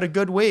 You had a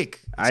good week.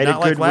 I had a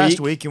good week. Last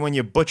week, and when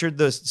you butchered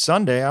the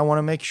Sunday, I want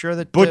to make sure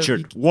that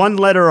one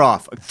letter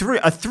off.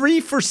 A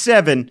 3 for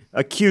 7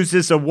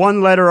 accuses a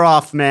 1 letter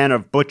off man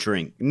of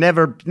butchering.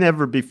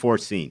 Never before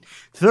seen.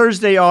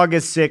 Thursday,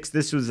 August 6th.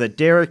 This was a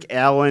Derek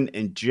Allen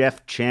and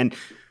Jeff Chen.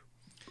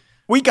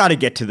 We got to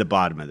get to the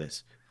bottom of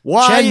this.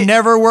 Why Chen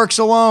never works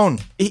alone?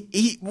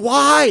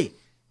 Why?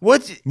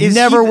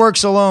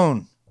 Works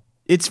alone.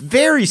 It's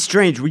very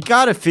strange. We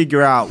got to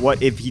figure out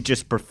what if he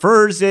just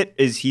prefers it.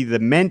 Is he the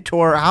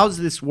mentor? How's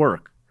this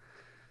work?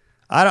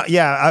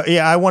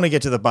 I want to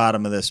get to the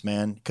bottom of this,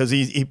 man, because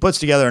he puts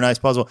together a nice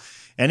puzzle,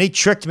 and he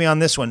tricked me on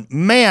this one.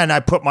 Man,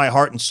 I put my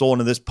heart and soul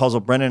into this puzzle,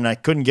 Brendan, and I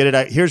couldn't get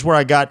it. Here's where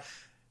I got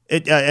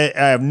it.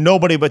 I have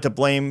nobody to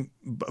blame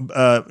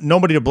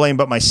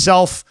but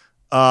myself.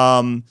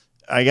 I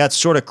got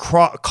sort of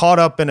caught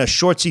up in a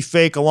shortsy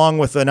fake along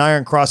with an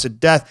Iron Cross of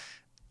Death.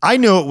 I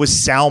knew it was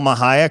Salma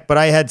Hayek, but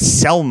I had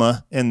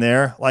Selma in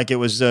there, like it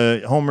was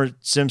Homer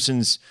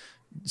Simpson's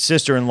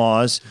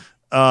sister-in-law's.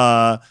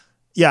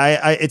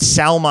 It's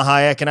Salma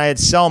Hayek, and I had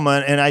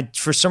Selma, and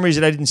for some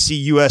reason I didn't see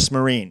U.S.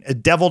 Marine. A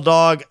Devil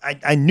Dog,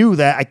 I knew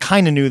that. I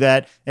kind of knew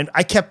that, and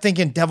I kept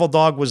thinking Devil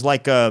Dog was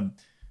like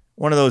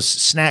one of those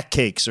snack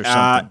cakes or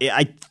something.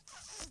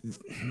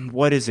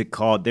 What is it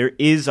called? There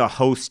is a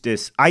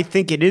hostess. I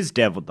think it is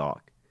Devil Dog.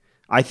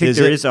 I think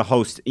there is a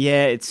host.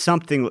 Yeah, it's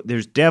something.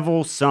 There's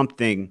Devil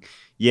something.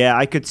 Yeah,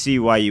 I could see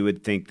why you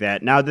would think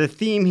that. Now, the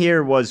theme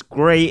here was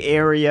gray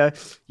area.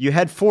 You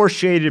had 4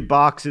 shaded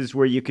boxes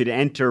where you could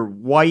enter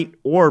white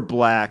or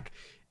black,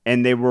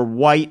 and they were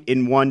white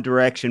in one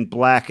direction,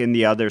 black in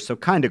the other. So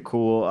kind of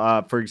cool.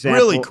 For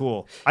example, really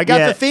cool. I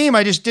got the theme.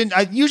 I just didn't.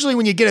 Usually,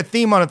 when you get a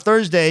theme on a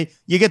Thursday,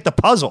 you get the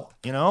puzzle.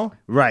 You know,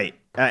 right?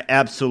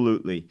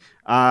 Absolutely.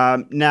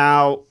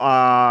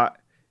 Now,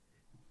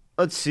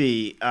 let's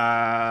see.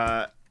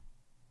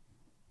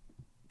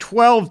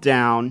 12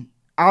 down.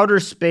 Outer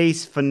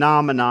space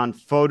phenomenon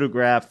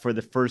photographed for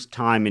the first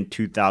time in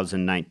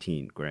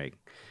 2019, Greg.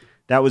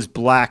 That was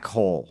black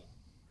hole.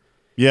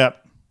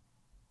 Yep.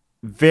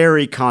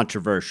 Very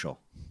controversial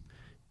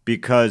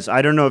because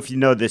I don't know if you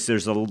know this,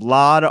 there's a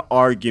lot of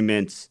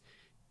arguments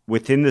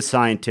within the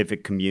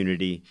scientific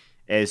community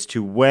as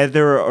to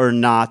whether or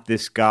not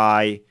this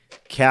guy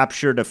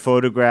captured a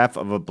photograph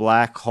of a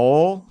black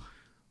hole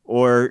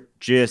or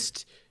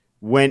just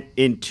went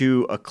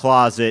into a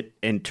closet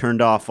and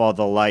turned off all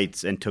the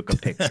lights and took a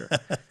picture.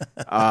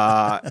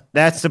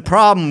 That's the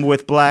problem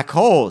with black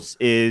holes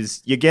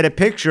is you get a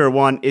picture of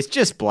one, it's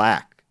just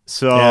black.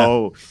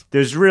 So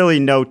there's really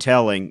no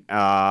telling,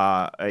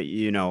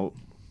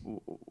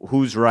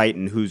 who's right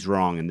and who's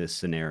wrong in this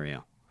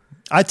scenario.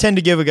 I tend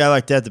to give a guy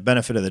like that the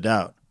benefit of the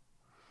doubt.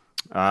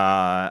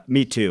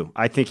 Me too.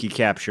 I think he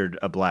captured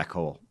a black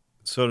hole.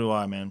 So do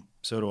I, man.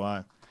 So do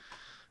I.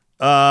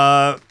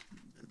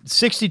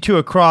 62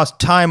 across,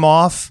 time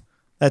off.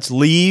 That's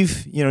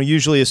leave,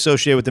 usually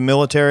associated with the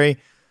military.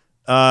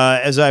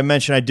 As I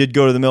mentioned, I did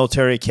go to the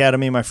military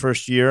academy my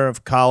first year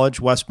of college,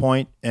 West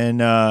Point.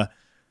 And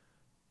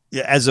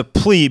as a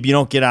plebe, you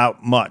don't get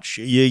out much.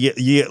 You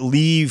get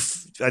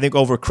leave, I think,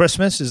 over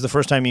Christmas is the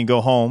first time you can go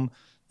home.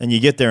 And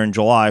you get there in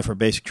July for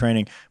basic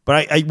training.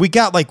 But we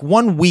got like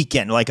one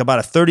weekend, like about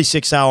a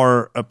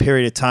 36-hour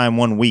period of time,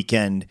 one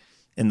weekend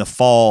in the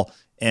fall.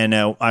 And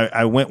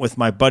I went with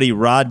my buddy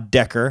Rod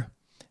Decker.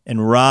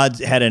 And Rod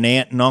had an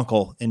aunt and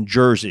uncle in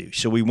Jersey.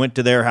 So we went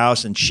to their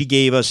house, and she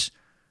gave us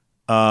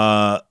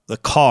the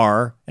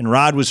car. And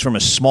Rod was from a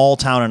small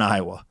town in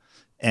Iowa.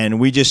 And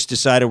we just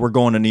decided we're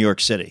going to New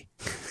York City.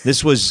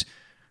 This was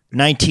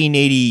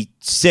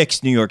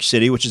 1986 New York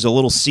City, which is a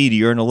little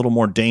seedier and a little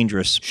more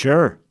dangerous.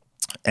 Sure.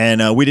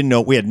 And we didn't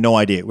know. We had no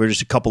idea. We were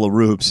just a couple of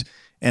rubes.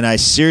 And I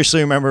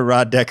seriously remember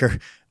Rod Decker.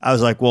 I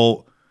was like,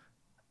 well,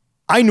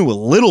 I knew a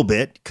little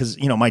bit because,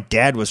 my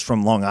dad was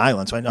from Long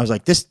Island. So I was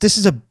like, this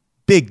is a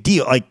big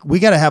deal. Like, we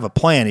got to have a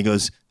plan. He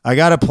goes, I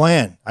got a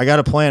plan,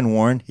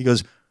 Warren. He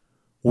goes,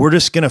 we're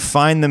just going to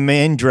find the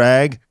main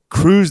drag,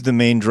 cruise the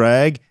main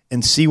drag,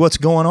 and see what's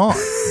going on.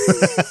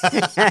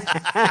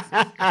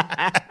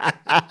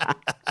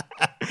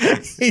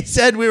 He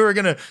said we were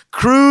going to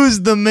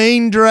cruise the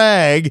main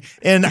drag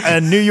in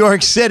New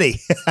York City.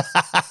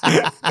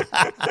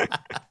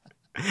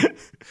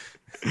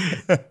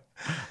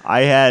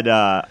 I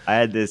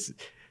had this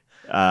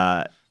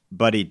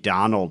buddy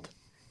Donald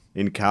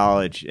in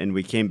college, and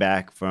we came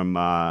back from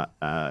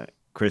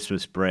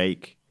Christmas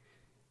break.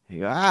 He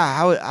goes,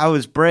 how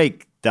was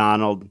break,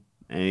 Donald?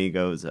 And he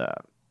goes,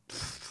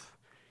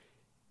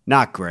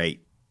 not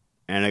great.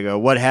 And I go,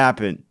 what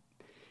happened?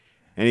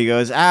 And he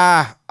goes,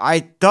 I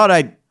thought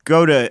I'd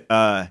go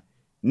to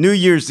New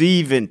Year's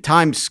Eve in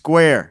Times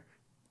Square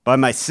by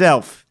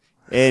myself.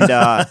 And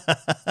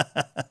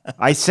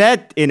I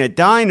sat in a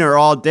diner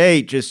all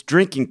day just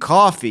drinking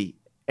coffee.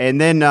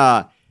 And then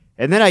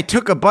I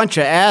took a bunch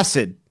of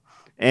acid.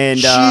 And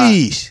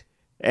jeez.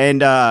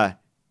 And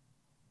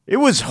it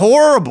was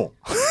horrible.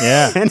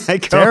 Yeah. And I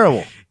go,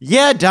 terrible.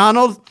 Yeah,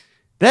 Donald,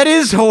 that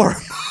is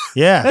horrible.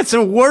 Yeah. That's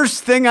the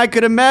worst thing I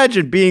could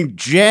imagine, being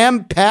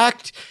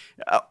jam-packed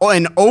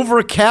and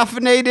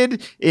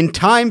over-caffeinated in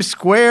Times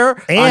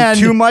Square on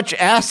too much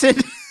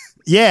acid.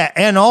 Yeah,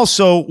 and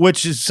also,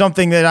 which is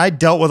something that I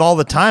dealt with all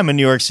the time in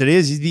New York City,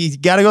 is you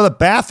got to go to the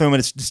bathroom,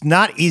 and it's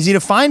not easy to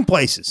find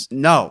places.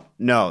 No.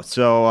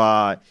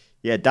 So,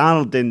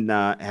 Donald didn't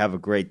have a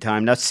great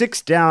time. Now,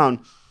 6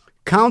 down,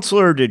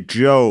 Counselor to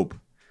Job.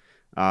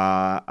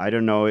 I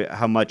don't know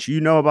how much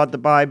you know about the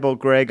Bible,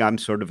 Greg. I'm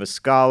sort of a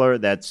scholar.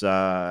 That's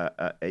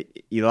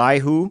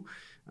Elihu.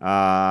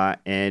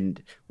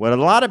 And what a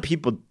lot of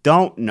people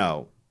don't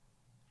know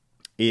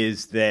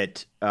is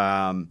that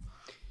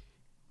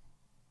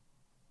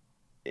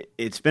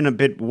it's been a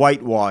bit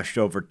whitewashed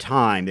over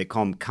time. They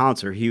call him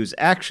counselor. He was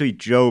actually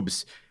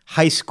Job's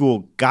high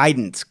school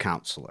guidance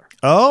counselor.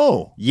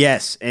 Oh,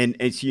 yes, and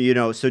it's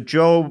so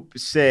Job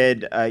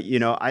said,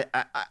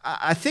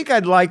 I think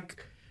I'd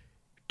like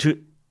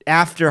to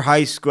after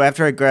high school,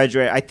 after I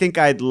graduate, I think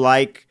I'd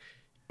like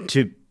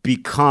to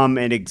become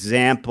an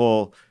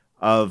example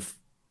of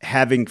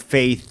having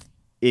faith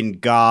in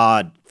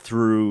God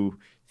through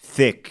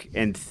thick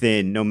and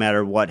thin, no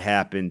matter what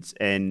happens.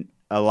 And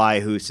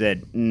Elihu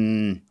said,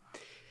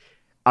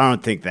 I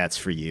don't think that's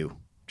for you.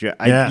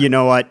 You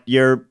know what?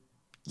 You're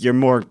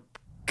more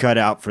cut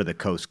out for the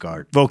Coast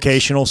Guard.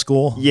 Vocational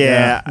school?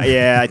 Yeah.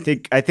 I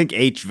think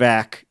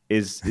HVAC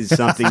is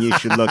something you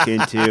should look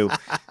into.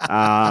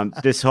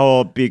 This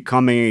whole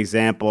becoming an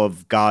example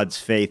of God's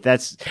faith,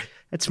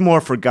 it's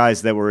more for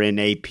guys that were in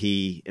AP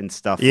and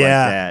stuff like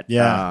that.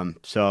 Yeah.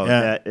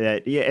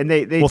 And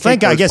they well,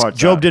 thank God. I guess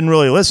Job didn't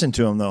really listen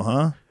to him, though,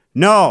 huh?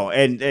 No,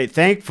 and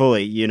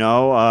thankfully,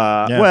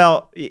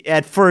 well,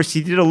 at first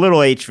he did a little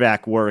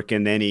HVAC work,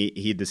 and then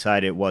he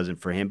decided it wasn't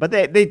for him. But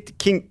they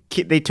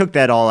took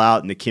that all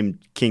out in the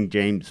King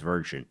James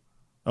version.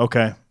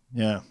 Okay,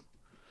 yeah.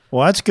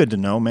 Well, that's good to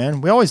know,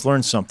 man. We always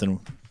learn something.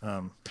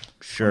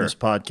 Sure. On this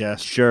podcast.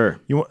 Sure.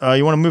 You want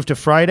to move to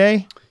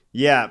Friday?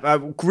 Yeah,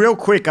 real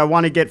quick, I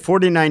want to get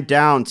 49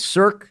 down.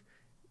 Cirque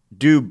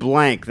du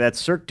Blanc. That's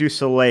Cirque du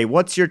Soleil.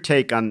 What's your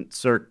take on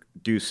Cirque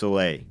du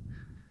Soleil?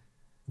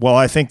 Well,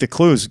 I think the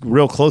clue is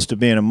real close to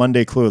being a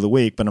Monday clue of the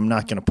week, but I'm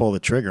not going to pull the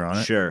trigger on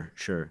it. Sure.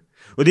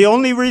 Well, the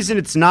only reason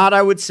it's not,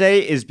 I would say,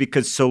 is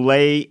because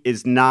Soleil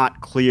is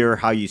not clear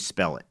how you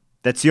spell it.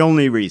 That's the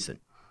only reason.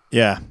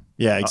 Yeah,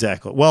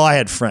 exactly. Well, I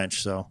had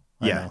French, so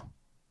I know.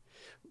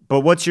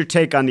 But what's your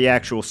take on the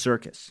actual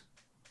circus?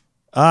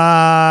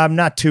 I'm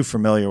not too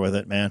familiar with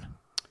it, man.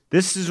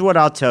 This is what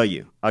I'll tell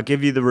you. I'll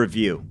give you the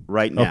review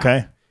right now.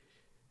 Okay.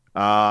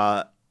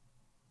 The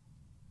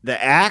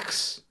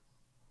acts,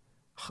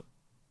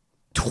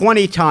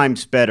 20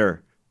 times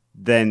better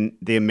than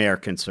the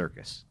American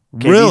circus.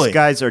 Okay? Really? These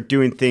guys are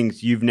doing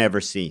things you've never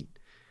seen.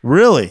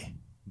 Really?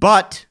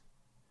 But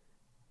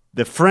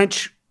the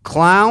French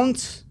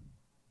clowns,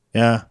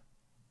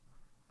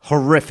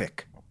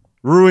 horrific.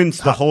 Ruins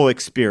the whole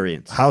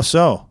experience. How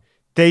so?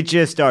 They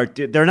just are.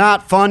 They're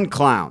not fun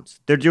clowns.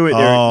 They're doing.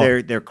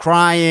 They're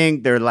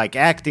crying. They're like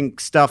acting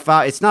stuff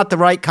out. It's not the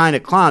right kind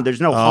of clown.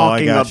 There's no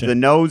honking of the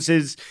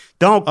noses.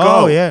 Don't go.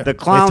 Oh yeah. The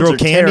clowns they throw are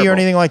candy terrible. or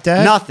anything like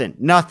that.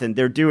 Nothing.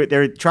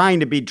 They're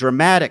trying to be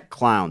dramatic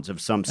clowns of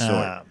some sort.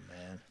 Oh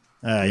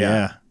man.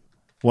 Yeah.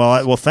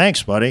 Well,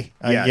 thanks, buddy.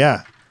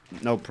 Yeah.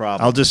 No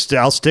problem.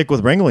 I'll stick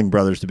with Ringling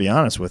Brothers, to be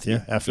honest with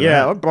you. After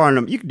that. or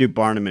Barnum. You can do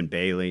Barnum and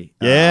Bailey.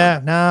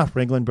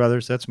 Ringling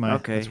Brothers. That's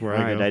where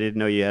I go. I didn't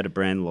know you had a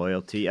brand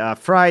loyalty.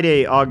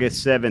 Friday,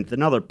 August 7th,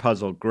 another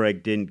puzzle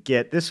Greg didn't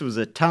get. This was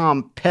a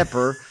Tom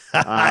Pepper.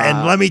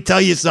 And let me tell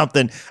you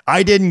something.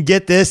 I didn't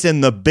get this in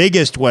the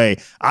biggest way.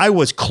 I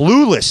was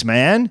clueless,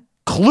 man.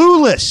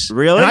 Clueless.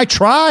 Really? And I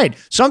tried.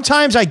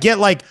 Sometimes I get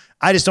like,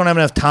 I just don't have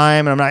enough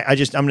time, and I'm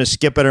going to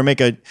skip it or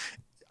make a.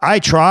 I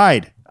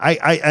tried.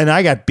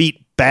 I got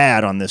beat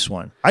bad on this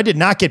one. I did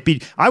not get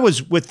beat. I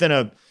was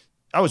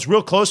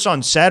real close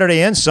on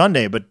Saturday and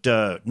Sunday, but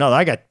no,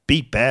 I got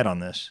beat bad on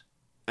this.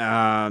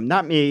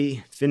 Not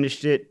me.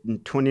 Finished it in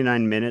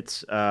 29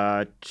 minutes.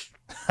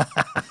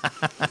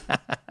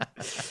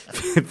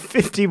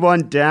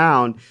 51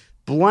 down.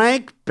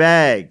 Blank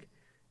bag.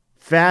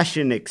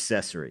 Fashion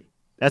accessory.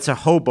 That's a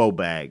hobo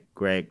bag,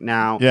 Greg.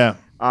 Now,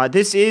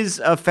 this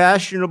is a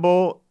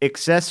fashionable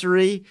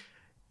accessory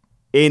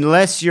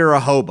unless you're a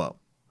hobo.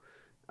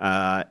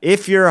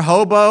 If you're a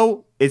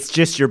hobo, it's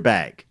just your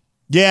bag.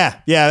 Yeah.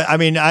 I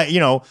mean,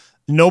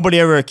 nobody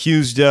ever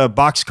accused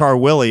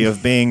Boxcar Willie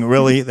of being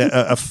really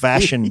a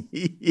fashion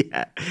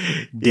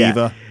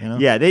diva.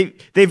 Yeah,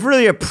 they've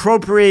really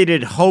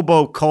appropriated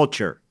hobo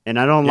culture, and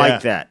I don't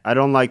like that. I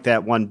don't like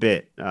that one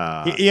bit.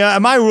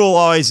 My rule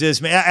always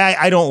is, man,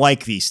 I don't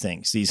like these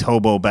things, these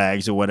hobo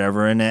bags or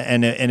whatever.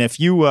 And if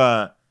you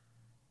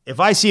if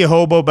I see a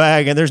hobo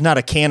bag and there's not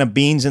a can of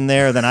beans in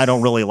there, then I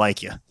don't really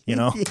like you.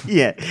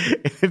 Yeah.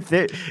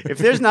 If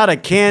there's not a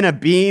can of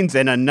beans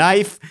and a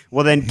knife,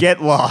 well, then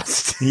get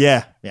lost.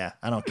 Yeah.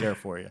 I don't care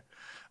for you.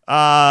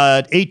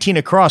 18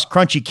 across,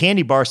 crunchy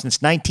candy bar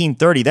since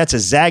 1930. That's a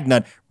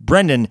Zagnut.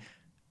 Brendan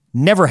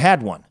never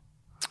had one.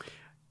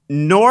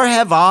 Nor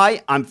have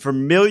I. I'm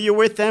familiar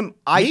with them.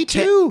 Me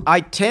too.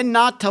 I tend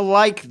not to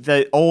like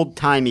the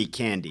old-timey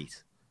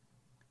candies.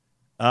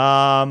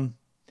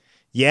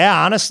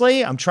 Yeah,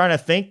 honestly, I'm trying to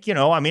think.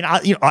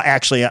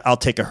 I'll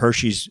take a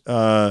Hershey's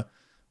with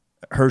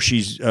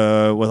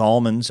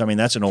almonds. I mean,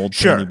 that's an old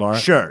candy bar.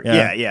 Sure.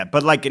 Yeah.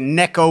 But like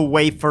Necco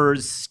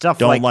wafers, stuff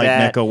Don't like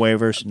that. Necco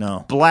wafers.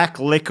 No. Black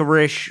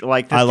licorice,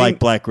 like I like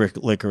black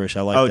licorice.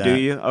 I like that. Oh,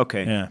 do you?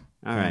 Okay. Yeah.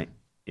 All right.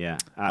 Yeah.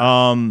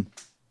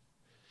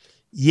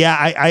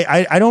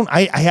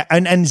 Yeah,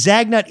 and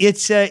Zagnut,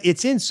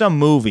 it's in some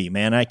movie,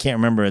 man. I can't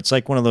remember. It's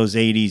like one of those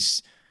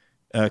 80s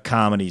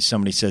comedies.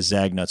 Somebody says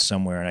Zagnut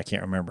somewhere, and I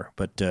can't remember,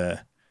 but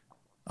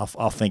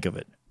I'll think of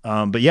it.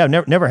 But yeah,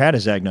 I've never had a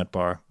Zagnut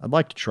bar. I'd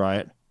like to try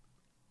it.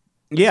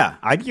 Yeah,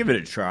 I'd give it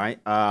a try.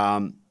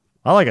 I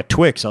like a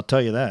Twix, I'll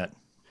tell you that.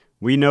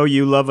 We know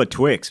you love a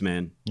Twix,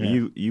 man.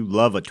 Yeah. You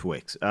love a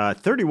Twix.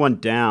 31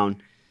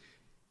 down.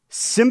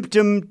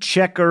 Symptom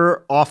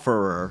checker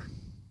offerer.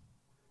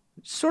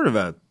 Sort of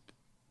a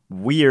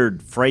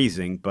weird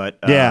phrasing, but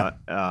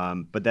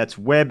but that's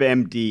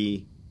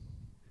WebMD.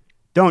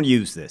 Don't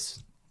use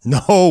this.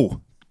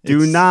 No.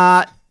 Do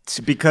not,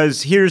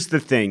 because here's the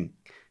thing.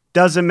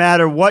 Doesn't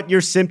matter what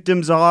your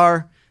symptoms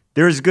are,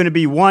 there's going to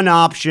be one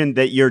option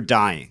that you're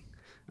dying.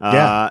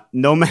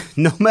 No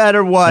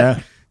matter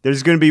what,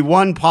 there's going to be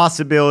one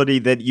possibility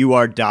that you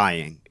are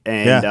dying.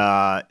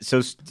 And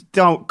so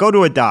don't go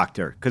to a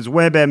doctor, because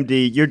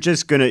WebMD, you're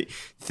just going to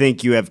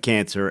think you have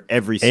cancer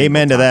every single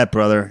Amen time. to that,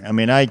 brother. I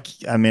mean,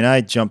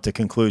 I jump to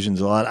conclusions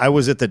a lot. I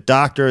was at the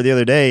doctor the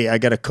other day. I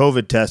got a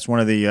COVID test,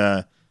 one of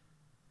the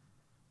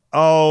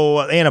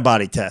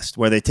antibody test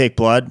where they take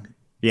blood.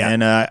 Yeah.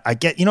 And I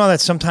get,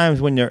 that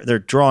sometimes when they're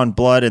drawing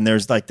blood and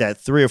there's like that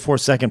 3 or 4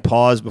 second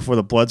pause before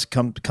the blood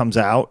comes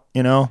out,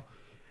 I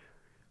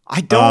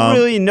don't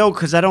really know,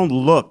 because I don't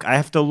look. I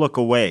have to look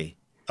away.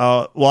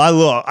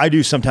 Well, I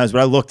do sometimes, but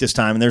I look this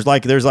time, and there's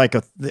like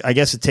I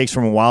guess it takes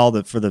from a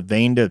while for the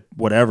vein to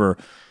whatever.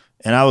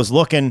 And I was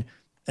looking,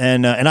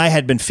 and I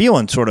had been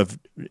feeling sort of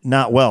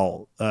not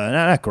well,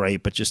 not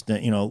great, but just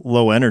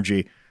low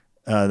energy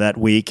that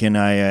week. And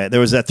there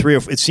was that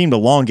it seemed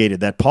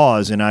elongated, that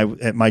pause, and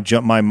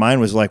my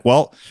mind was like,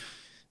 well,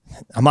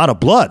 I'm out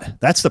of blood.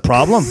 That's the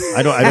problem.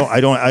 I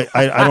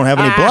don't have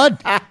any blood.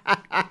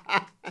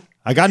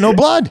 I got no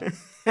blood.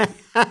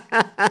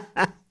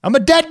 I'm a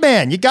dead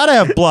man. You gotta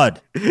have blood.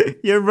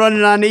 You're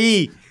running on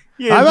E.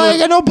 I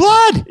got no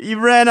blood. You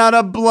ran out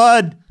of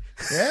blood.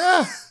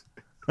 Yeah.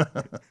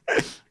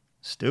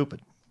 Stupid.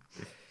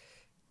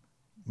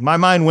 My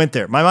mind went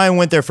there. My mind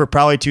went there for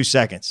probably 2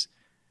 seconds.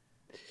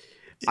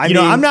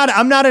 I'm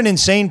not an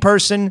insane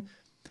person,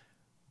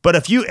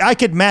 but I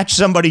could match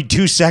somebody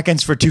 2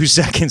 seconds for 2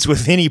 seconds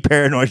with any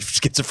paranoid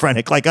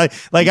schizophrenic.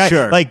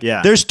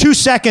 There's 2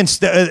 seconds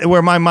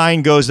where my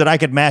mind goes that I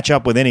could match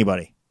up with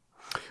anybody.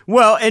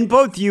 Well, and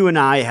both you and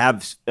I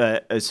have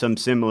some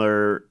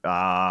similar,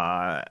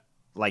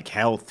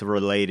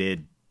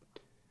 health-related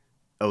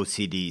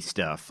OCD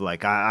stuff.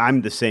 Like,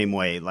 I'm the same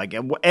way. Like,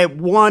 at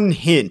one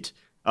hint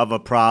of a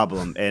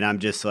problem, and I'm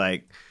just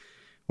like,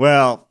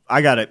 well,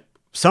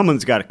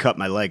 someone's got to cut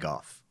my leg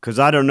off, because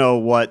I don't know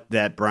what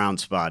that brown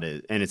spot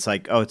is. And it's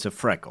like, oh, it's a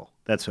freckle.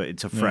 That's what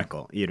it's a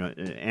freckle.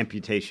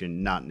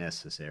 Amputation not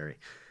necessary.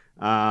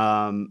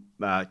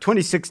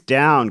 26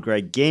 down,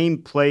 Greg. Game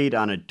played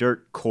on a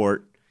dirt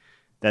court.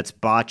 That's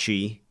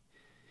bocce.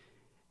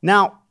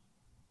 Now,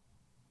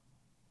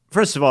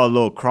 first of all, a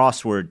little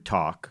crossword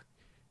talk.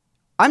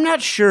 I'm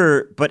not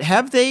sure, but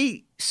have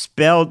they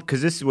spelled,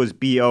 because this was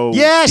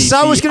B-O-C-C-I. Yes,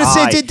 I was going to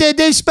say,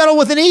 they spelled it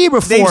with an E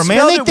before,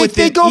 man.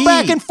 They go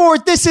back and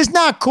forth. This is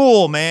not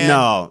cool, man.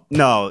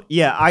 No.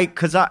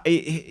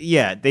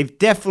 Yeah, they've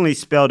definitely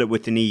spelled it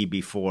with an E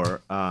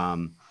before.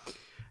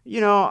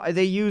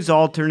 They use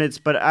alternates,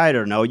 but I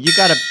don't know. You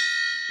got to...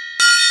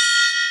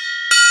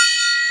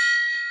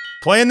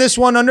 Playing this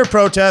one under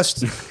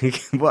protest.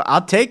 Well,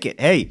 I'll take it.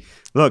 Hey,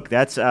 look,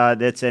 that's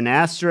an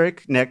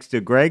asterisk next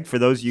to Greg for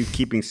those of you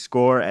keeping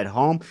score at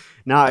home.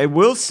 Now, I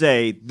will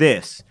say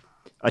this.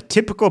 A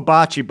typical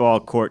bocce ball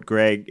court,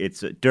 Greg,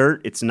 it's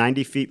dirt. It's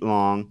 90 feet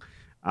long.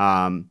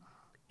 In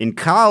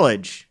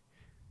college,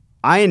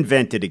 I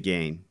invented a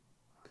game.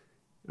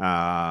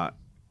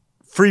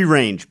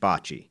 Free-range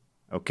bocce,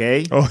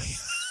 okay? Oh,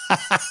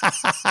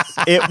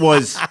 It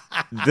was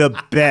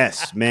the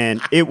best,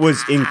 man. It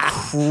was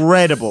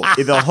incredible.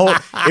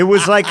 It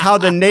was like how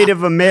the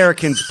Native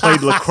Americans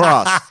played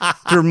lacrosse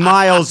through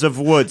miles of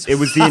woods. It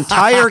was the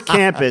entire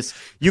campus.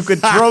 You could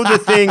throw the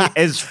thing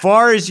as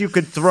far as you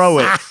could throw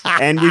it,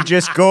 and you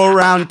just go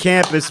around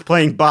campus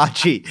playing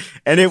bocce.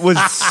 And it was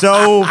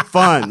so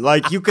fun.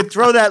 Like, you could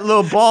throw that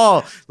little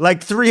ball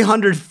like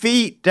 300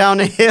 feet down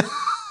a hill.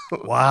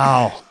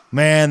 Wow.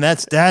 Man,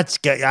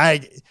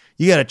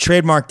 you got to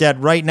trademark that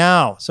right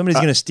now. Somebody's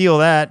going to steal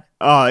that.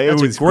 Oh,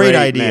 That's was a great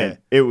idea. idea.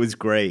 It was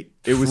great.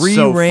 It was Free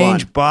so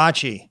range fun.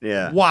 bocce.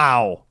 Yeah.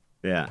 Wow.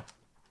 Yeah.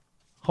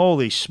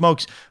 Holy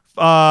smokes.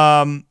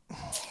 One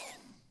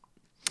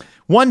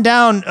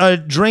down, a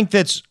drink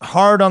that's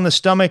hard on the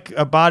stomach,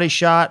 a body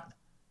shot,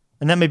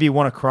 and that may be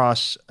one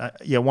across.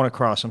 One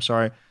across. I'm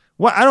sorry.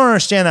 What? I don't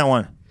understand that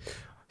one.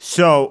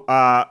 So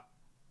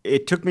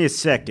it took me a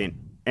second.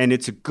 And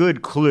it's a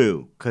good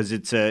clue, because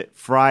it's a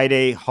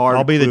Friday hard.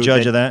 I'll be the clue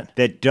judge of that.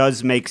 That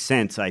does make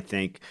sense, I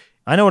think.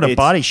 I know what a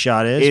body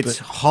shot is. It's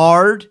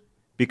hard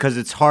because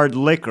it's hard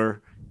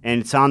liquor,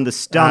 and it's on the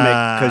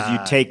stomach because you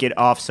take it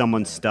off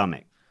someone's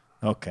stomach.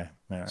 Okay.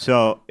 All right.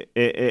 So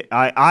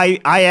I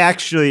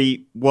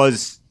actually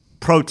was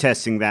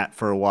protesting that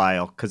for a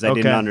while because I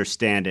didn't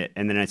understand it.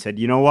 And then I said,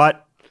 you know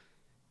what?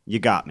 You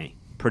got me.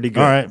 Pretty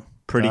good. All right.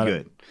 Pretty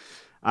good.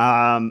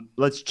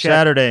 Let's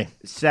check.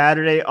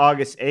 Saturday,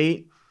 August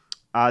 8th.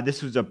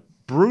 This was a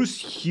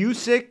Bruce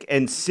Husick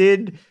and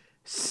Sid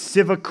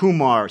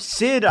Sivakumar.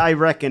 Sid, I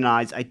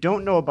recognize. I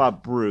don't know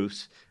about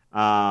Bruce.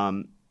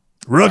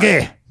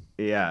 Rookie.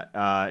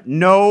 Yeah.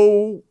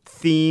 No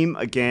theme,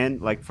 again,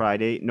 like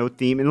Friday. No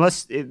theme.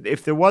 Unless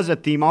if there was a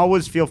theme,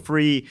 always feel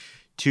free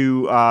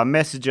to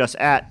message us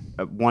at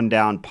One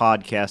Down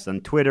Podcast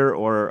on Twitter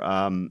or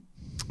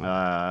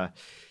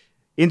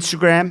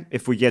Instagram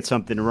if we get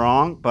something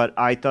wrong. But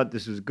I thought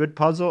this was a good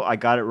puzzle. I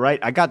got it right.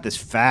 I got this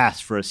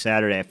fast for a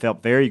Saturday. I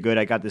felt very good.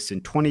 I got this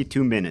in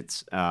 22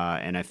 minutes,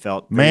 and I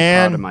felt very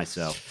proud of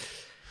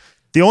myself.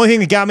 The only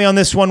thing that got me on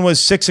this one was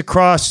 6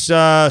 across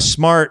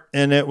Smart,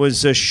 and it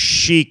was a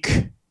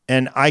Chic,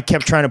 and I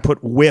kept trying to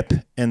put Whip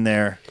in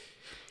there.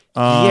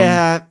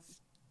 Yeah.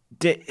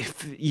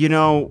 You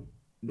know,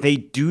 they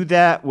do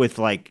that with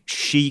like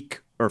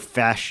chic or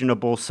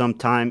fashionable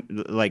sometimes.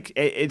 Like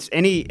it's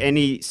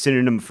any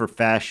synonym for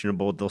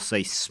fashionable, they'll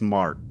say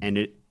smart, and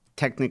it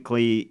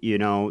technically, you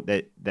know,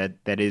 that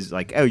is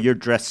like, oh, you're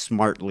dressed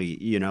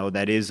smartly. You know,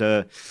 that is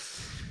a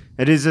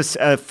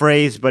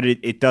phrase, but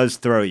it does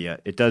throw you.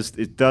 It does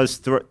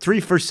throw. 3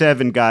 for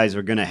 7 guys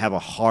are going to have a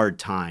hard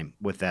time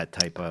with that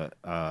type of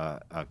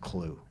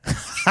clue.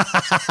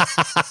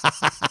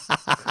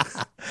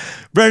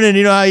 Brendan,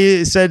 you know how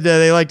you said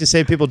they like to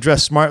say people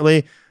dress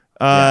smartly?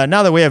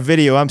 Now that we have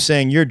video, I'm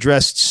saying you're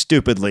dressed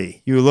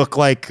stupidly. You look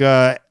like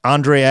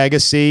Andre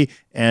Agassi,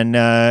 and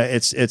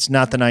it's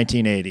not the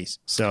 1980s.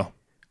 So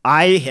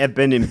I have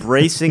been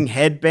embracing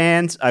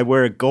headbands. I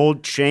wear a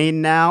gold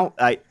chain now.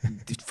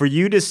 For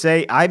you to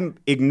say I'm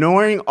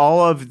ignoring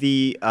all of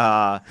the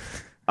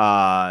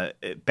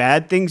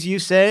bad things you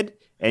said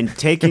and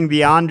taking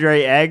the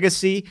Andre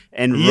Agassi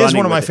and he is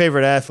one of my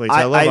favorite athletes.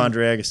 I love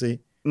Andre Agassi.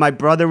 My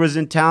brother was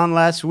in town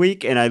last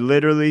week, and I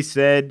literally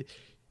said,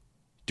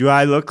 do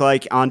I look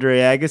like Andre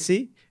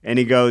Agassi? And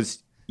he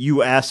goes,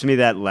 you asked me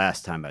that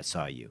last time I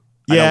saw you.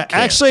 Yeah,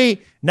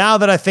 actually, now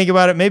that I think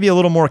about it, maybe a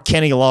little more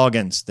Kenny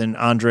Loggins than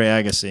Andre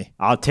Agassi.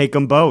 I'll take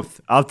them both.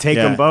 You got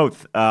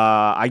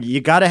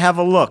to have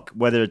a look,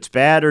 whether it's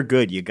bad or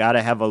good. You got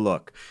to have a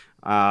look.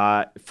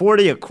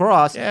 40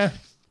 across. Yeah.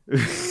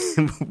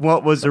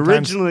 What was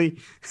originally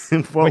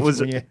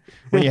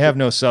when you have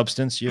no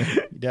substance, you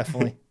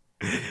definitely.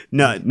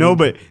 No,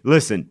 but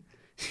listen,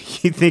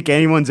 you think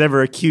anyone's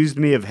ever accused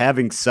me of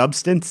having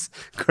substance,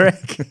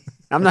 Greg?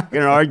 I'm not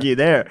going to argue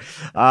there.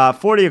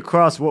 40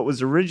 across, what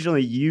was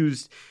originally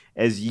used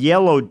as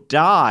yellow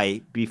dye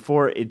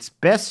before its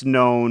best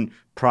known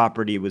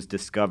property was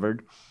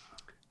discovered.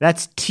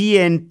 That's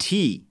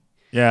TNT.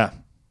 Yeah.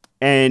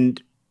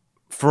 And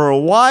for a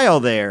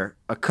while there,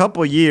 a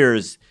couple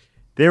years,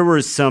 there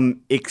were some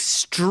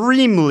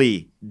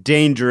extremely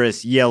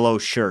dangerous yellow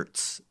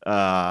shirts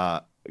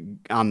on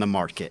the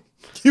market.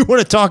 You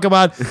want to talk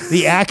about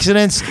the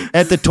accidents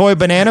at the toy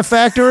banana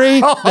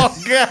factory?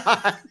 Oh,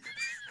 God.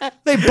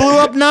 They blew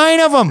up 9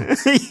 of them.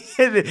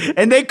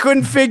 And they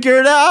couldn't figure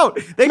it out.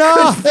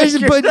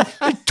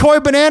 Toy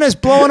bananas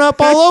blowing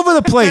up all over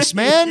the place,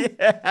 man.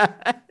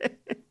 Yeah.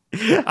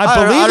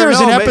 I believe there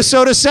was an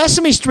episode of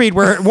Sesame Street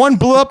where one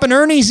blew up in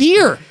Ernie's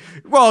ear.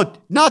 Well,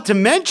 not to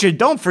mention,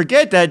 don't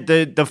forget that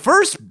the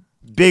first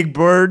Big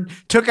Bird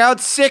took out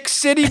 6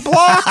 city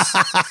blocks.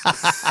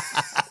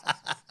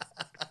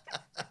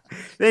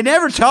 They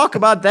never talk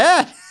about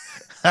that.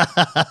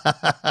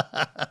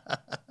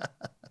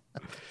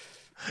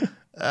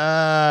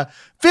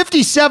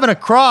 57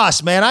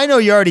 across, man. I know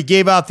you already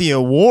gave out the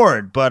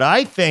award, but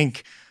I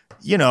think,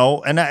 you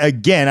know, and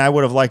again, I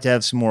would have liked to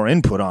have some more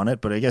input on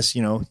it, but I guess,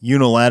 you know,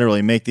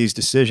 unilaterally make these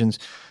decisions.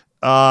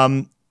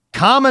 Common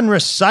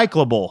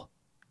recyclable,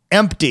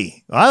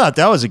 empty. I thought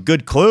that was a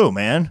good clue,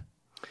 man.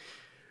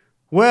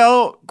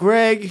 Well,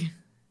 Greg,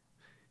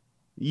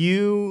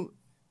 you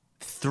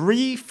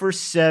 3 for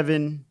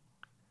 7,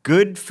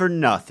 good for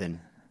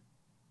nothing.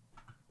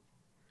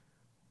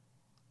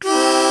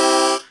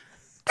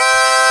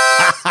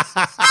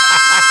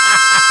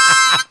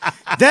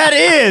 That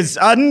is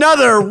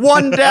another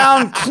one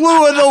down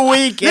clue of the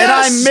week, and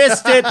I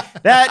missed it.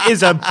 That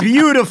is a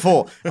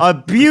beautiful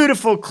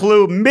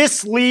clue.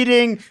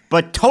 Misleading,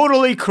 but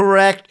totally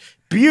correct.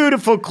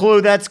 Beautiful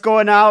clue. That's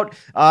going out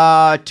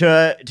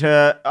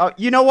to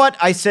you know what?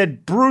 I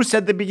said Bruce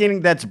at the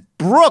beginning. That's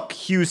Brooke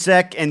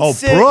Husick and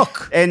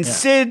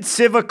Sid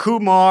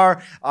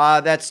Sivakumar.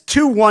 That's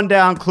 2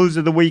 one-down clues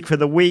of the week for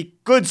the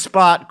week. Good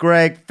spot,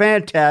 Greg.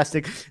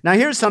 Fantastic. Now,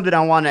 here's something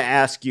I want to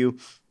ask you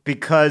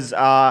because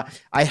I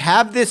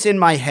have this in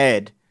my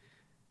head.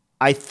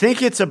 I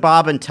think it's a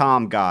Bob and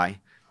Tom guy,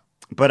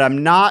 but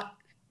I'm not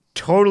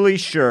totally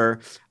sure.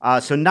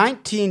 So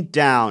 19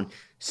 down.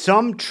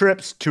 Some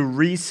trips to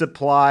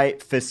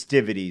resupply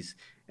festivities,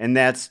 and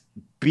that's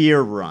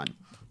Beer Run.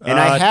 And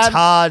I have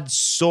Todd.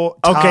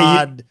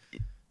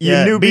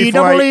 You knew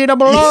before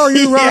B-double-E-double-R,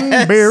 you run,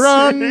 Yes. beer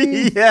run.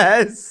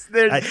 Yes.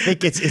 I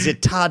think is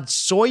it Todd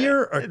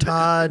Sawyer or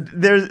Todd?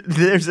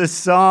 There's a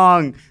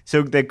song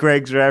that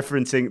Greg's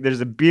referencing.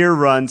 There's a beer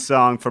run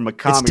song from a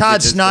comic. It's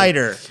Todd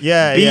Snyder.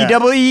 Yeah, yeah.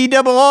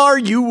 B-double-E-double-R,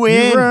 you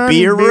win. You run,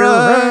 beer beer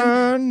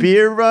run. run.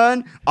 Beer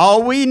run.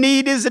 All we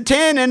need is a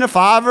 10 and a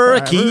 5 or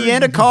a key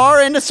and a car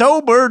and a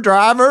sober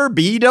driver.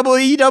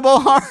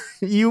 B-double-E-double-R,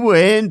 you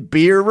win.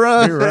 Beer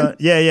run. Beer run.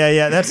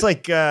 Yeah. That's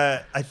like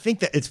I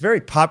think that it's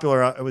very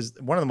popular. It was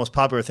one of the most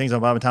popular things on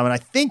Bob and Tom, and I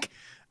think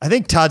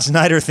Todd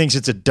Snyder thinks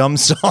it's a dumb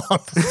song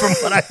from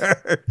what I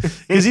heard,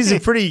 because he's a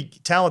pretty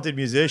talented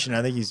musician.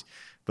 I think he's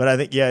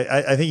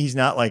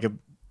not like a.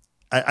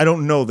 I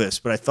don't know this,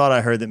 but I thought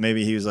I heard that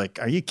maybe he was like,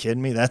 "Are you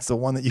kidding me? That's the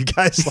one that you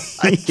guys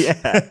like."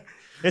 Yeah.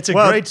 It's a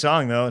great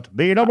song though.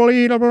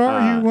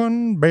 B-double-E-double-R, you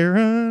won, beer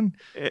run.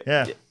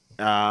 Yeah.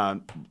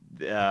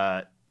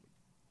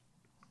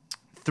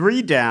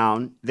 3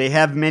 down. They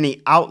have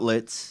many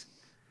outlets.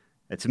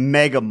 It's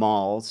mega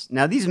malls.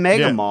 Now these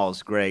mega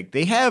malls, Greg,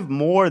 they have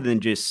more than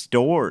just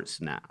stores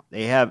now.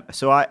 They have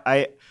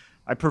I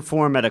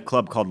perform at a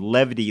club called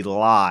Levity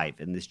Live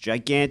in this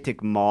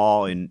gigantic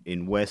mall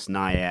in West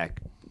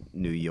Nyack,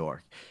 New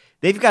York.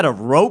 They've got a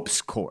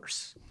ropes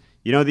course.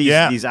 You know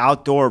these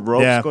outdoor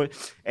ropes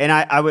course. And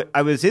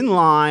I was in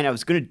line. I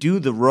was going to do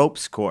the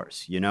ropes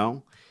course, you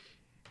know.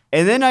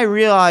 And then I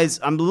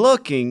realized I'm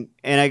looking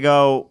and I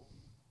go,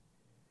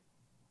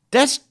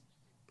 that's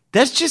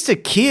just a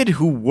kid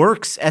who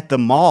works at the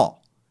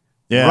mall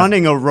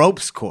running a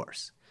ropes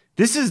course.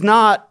 This is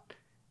not,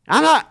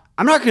 I'm not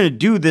going to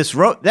do this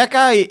rope. That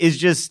guy is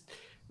just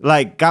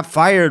like got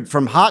fired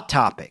from Hot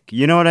Topic.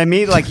 You know what I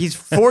mean? Like he's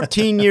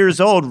 14 years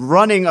old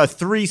running a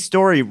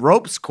 3-story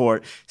ropes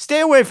course. Stay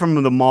away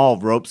from the mall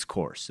ropes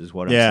course is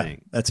what I'm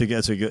saying. That's a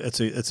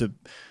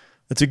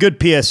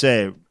good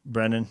PSA,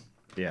 Brendan.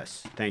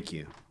 Yes. Thank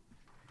you.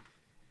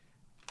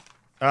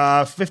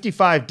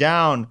 55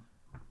 down.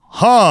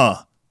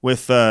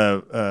 With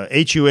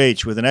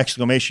HUH with an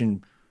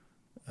exclamation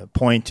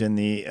point, and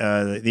the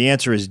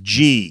answer is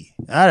G.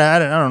 I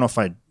don't know if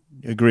I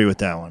agree with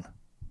that one.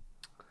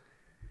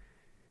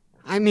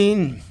 I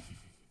mean,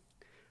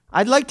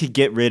 I'd like to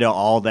get rid of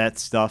all that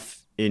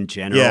stuff in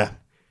general.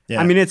 Yeah.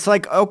 I mean, it's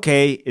like,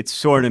 okay, it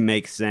sort of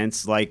makes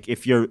sense. Like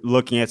if you're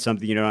looking at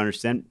something you don't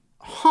understand,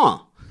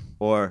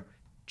 or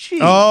gee.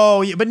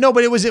 Oh, yeah, but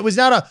it was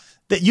not a.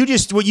 That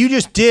what you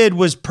just did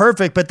was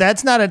perfect, but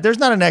there's not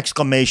an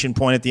exclamation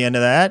point at the end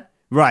of that.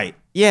 Right.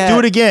 Yeah. Do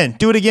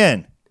it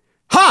again.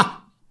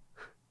 Ha!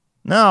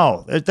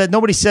 No, that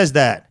nobody says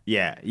that.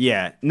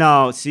 Yeah.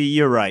 No, see,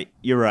 you're right.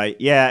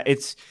 Yeah,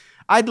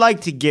 I'd like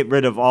to get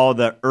rid of all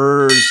the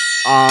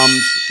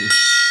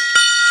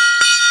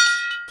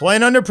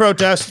Playing under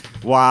protest.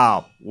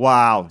 Wow.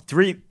 All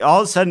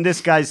of a sudden this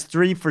guy's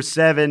 3 for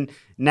 7.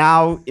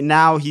 Now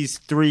he's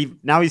 3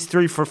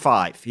 for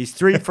 5. He's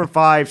 3 for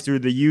 5 through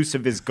the use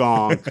of his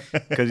gong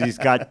because he's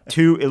got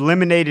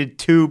eliminated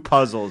 2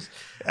 puzzles.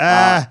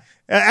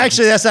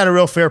 Actually, that's not a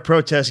real fair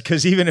protest,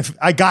 because even if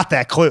I got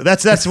that clue,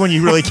 that's when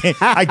you really can't.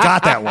 I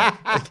got that one.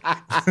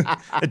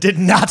 It did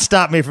not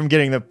stop me from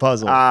getting the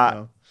puzzle.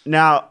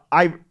 Now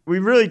we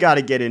really got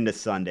to get into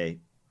Sunday.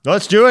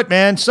 Let's do it,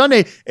 man.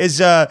 Sunday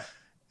is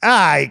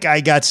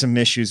I got some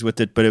issues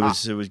with it, but it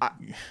was.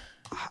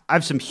 I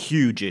have some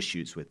huge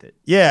issues with it.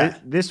 Yeah.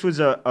 This was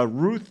a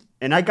Ruth,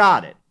 and I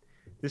got it.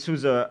 This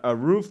was a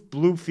Ruth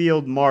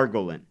Bluefield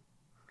Margolin.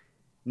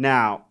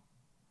 Now,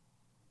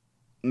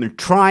 I'm going to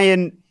try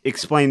and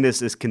explain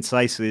this as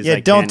concisely as I can.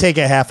 Yeah, don't take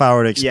a half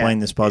hour to explain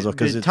this puzzle,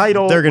 because they're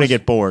going to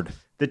get bored.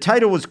 The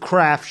title was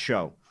Craft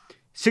Show.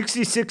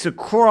 66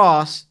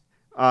 across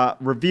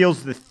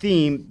reveals the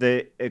theme.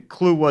 The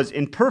clue was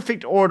in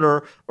perfect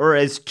order, or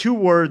as 2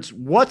 words,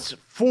 what's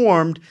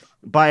formed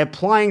by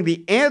applying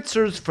the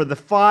answers for the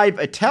 5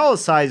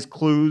 italicized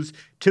clues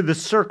to the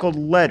circled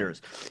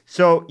letters.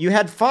 So you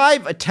had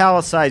 5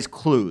 italicized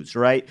clues,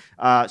 right?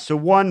 So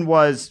one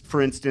was,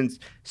 for instance,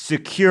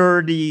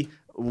 security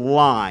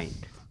line.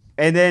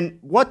 And then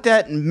what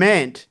that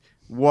meant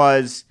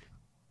was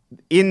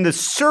in the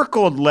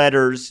circled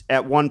letters,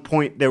 at one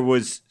point there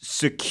was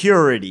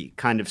security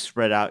kind of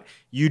spread out.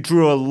 You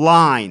drew a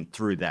line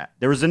through that.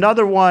 There was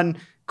another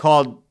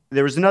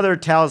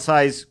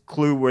italicized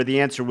clue where the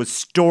answer was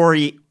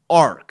story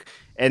arc.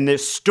 And the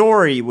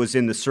story was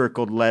in the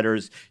circled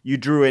letters. You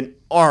drew an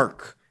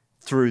arc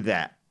through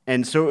that.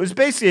 And so it was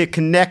basically a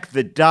connect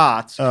the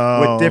dots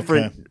with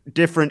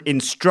different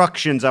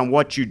instructions on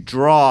what you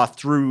draw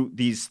through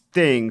these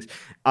things.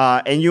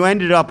 And you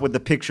ended up with the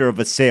picture of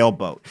a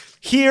sailboat.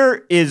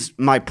 Here is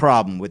my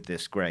problem with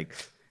this, Greg.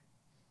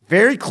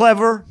 Very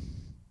clever,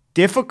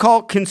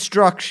 difficult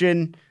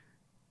construction,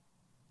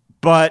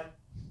 but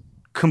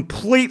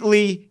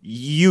completely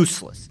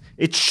useless.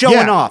 It's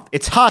showing off.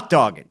 It's hot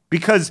dogging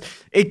because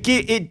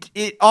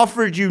it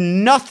offered you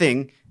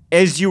nothing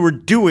as you were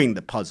doing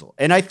the puzzle.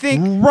 And I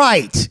think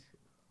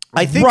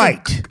I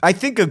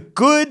think a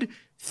good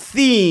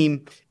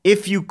theme,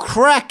 if you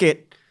crack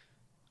it,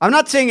 I'm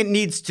not saying it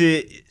needs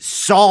to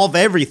solve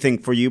everything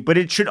for you, but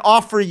it should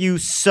offer you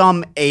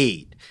some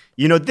aid.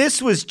 You know,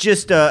 this was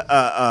just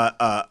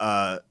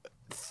a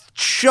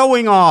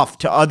showing off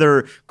to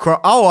other.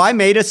 Oh, I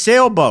made a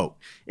sailboat.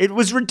 It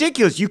was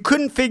ridiculous. You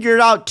couldn't figure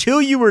it out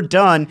till you were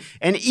done.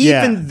 And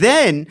even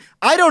then,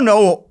 I don't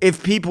know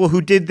if people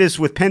who did this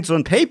with pencil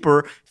and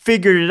paper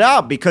figured it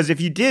out, because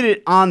if you did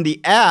it on the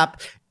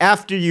app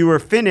after you were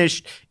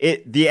finished,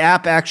 the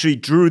app actually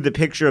drew the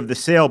picture of the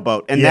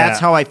sailboat. And that's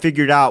how I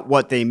figured out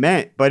what they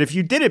meant. But if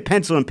you did it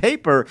pencil and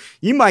paper,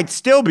 you might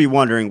still be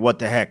wondering what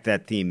the heck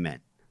that theme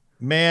meant.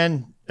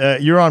 Man,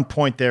 you're on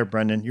point there,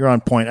 Brendan. You're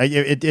on point.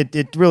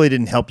 It really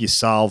didn't help you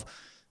solve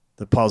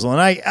the puzzle. And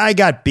I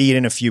got beat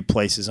in a few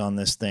places on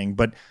this thing.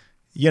 But,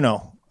 you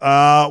know,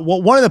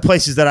 one of the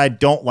places that I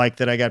don't like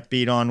that I got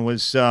beat on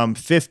was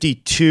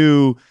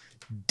 52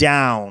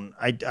 down.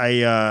 I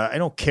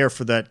don't care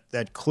for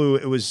that clue.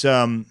 It was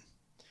sorry,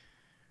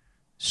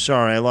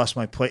 I lost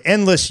my play.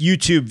 Endless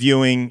YouTube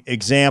viewing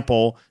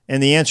example,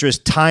 and the answer is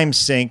time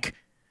sink.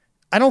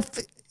 I don't.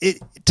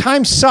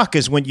 Time suck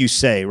is what you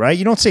say, right?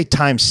 You don't say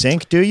time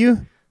sink, do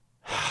you?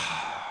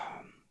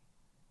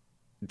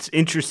 It's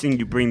interesting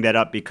you bring that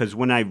up, because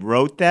when I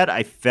wrote that,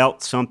 I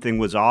felt something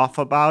was off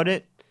about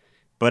it,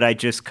 but I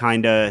just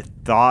kind of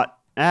thought,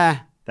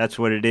 that's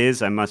what it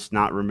is. I must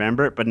not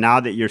remember it. But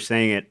now that you're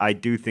saying it, I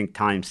do think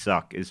time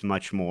suck is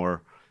much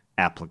more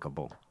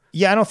applicable.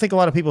 Yeah, I don't think a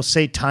lot of people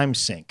say time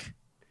sink.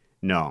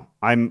 No,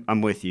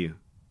 I'm with you.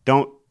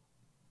 Don't,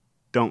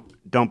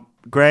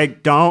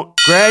 Greg.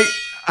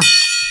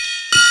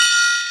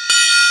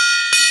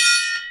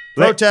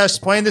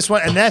 Protest, playing this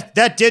one, and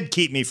that did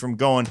keep me from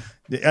going.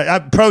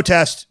 I'm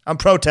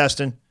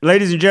protesting.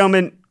 Ladies and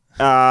gentlemen,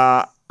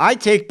 I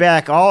take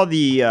back all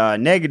the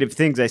negative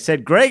things I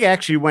said. Greg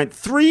actually went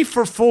 3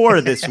 for 4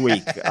 this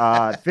week.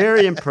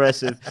 Very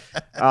impressive.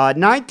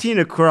 19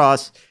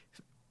 across.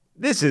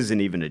 This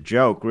isn't even a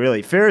joke,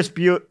 really. Ferris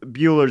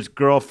Bueller's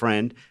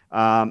Girlfriend.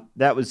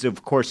 That was,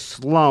 of course,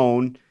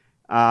 Sloane.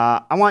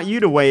 I want you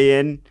to weigh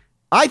in.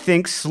 I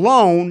think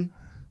Sloane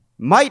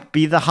might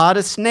be the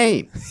hottest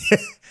name.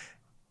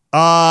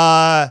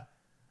 That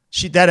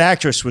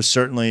actress was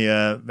certainly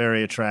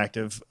very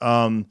attractive.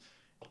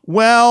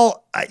 It's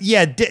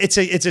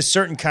a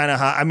certain kind of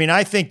hot. I mean,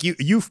 I think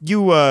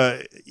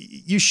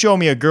you show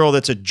me a girl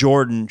that's a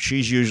Jordan,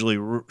 she's usually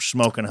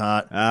smoking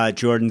hot.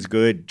 Jordan's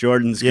good.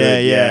 Jordan's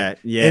good. Yeah.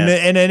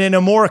 And in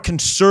a more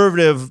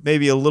conservative,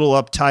 maybe a little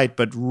uptight,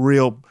 but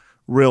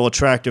real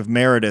attractive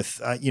Meredith.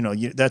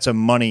 That's a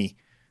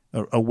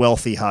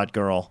wealthy hot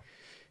girl.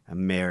 A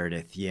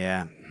Meredith,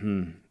 yeah.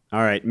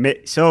 All right.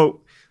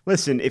 So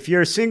listen, if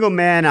you're a single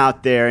man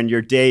out there and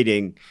you're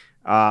dating,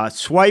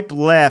 swipe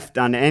left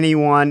on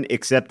anyone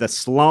except a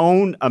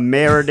Sloane, a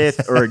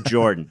Meredith, or a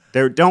Jordan.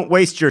 Don't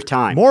waste your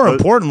time. More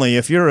importantly,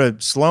 if you're a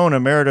Sloane, a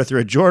Meredith, or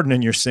a Jordan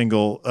and you're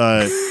single,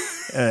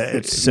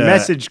 it's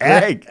message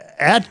Greg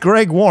at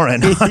Greg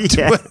Warren on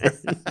Twitter.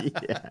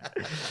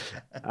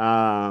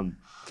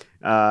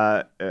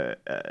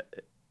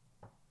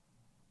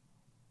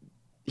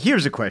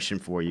 Here's a question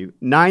for you.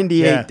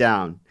 98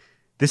 down.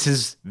 This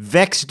has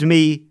vexed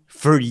me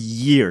for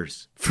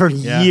years.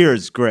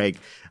 Years, Greg.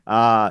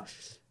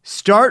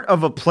 Start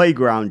of a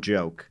playground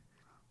joke,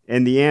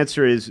 and the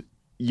answer is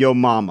Yo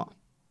Mama.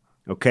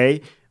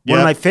 Okay? One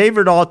of my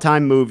favorite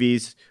all-time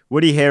movies,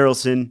 Woody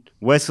Harrelson,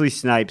 Wesley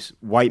Snipes,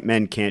 White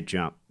Men Can't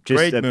Jump.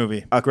 Great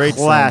movie. A great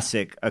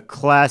classic. Film. A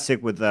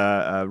classic with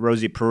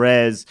Rosie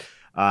Perez.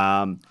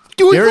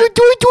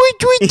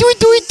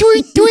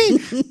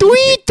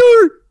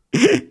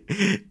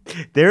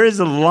 There is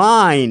a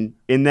line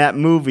in that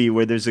movie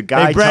where there's a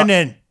guy. Hey,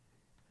 Brendan,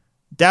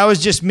 that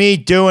was just me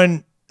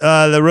doing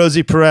the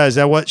Rosie Perez.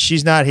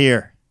 She's not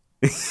here.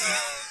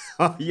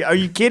 Are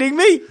you kidding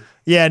me?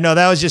 Yeah, no,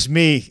 that was just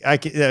me.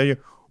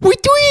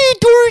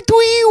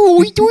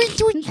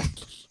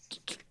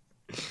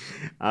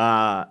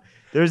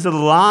 There's a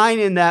line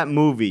in that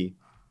movie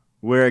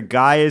where a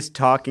guy is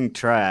talking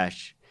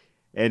trash,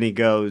 and he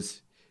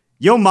goes,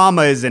 "Yo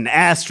mama is an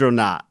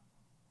astronaut."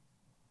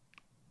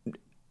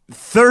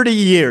 30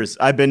 years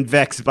I've been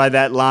vexed by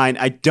that line.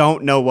 I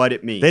don't know what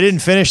it means. They didn't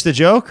finish the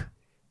joke?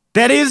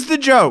 That is the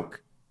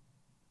joke.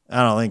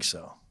 I don't think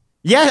so.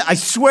 Yeah, I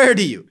swear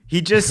to you. He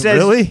just says,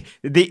 really?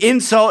 The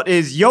insult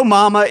is, yo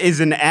mama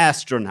is an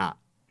astronaut.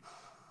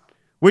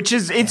 Which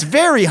is, it's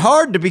very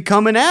hard to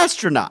become an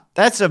astronaut.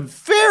 That's a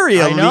very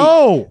elite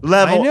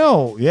level. I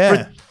know,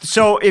 yeah.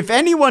 So if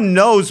anyone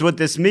knows what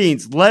this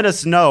means, let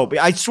us know.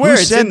 I swear Who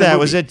it's said in the that? movie.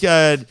 Was it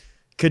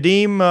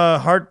Kadeem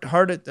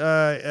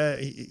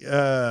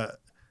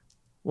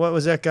what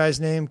was that guy's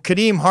name?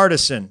 Kadeem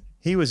Hardison.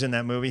 He was in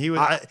that movie.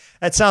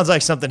 That sounds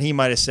like something he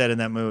might have said in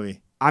that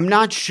movie. I'm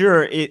not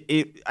sure.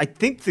 I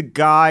think the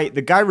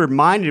guy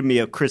reminded me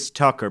of Chris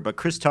Tucker, but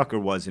Chris Tucker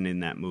wasn't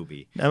in that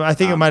movie. I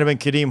think it might have been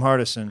Kadeem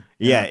Hardison.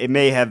 Yeah, it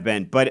may have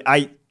been. But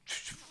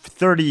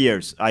 30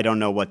 years, I don't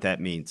know what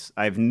that means.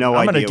 I have no idea.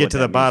 I'm going to get to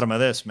the bottom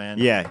of this, man.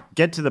 Yeah,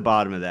 get to the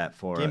bottom of that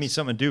for us. Give me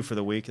something to do for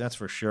the week, that's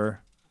for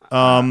sure.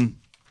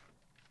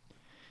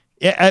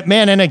 Yeah,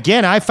 man, and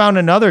again, I found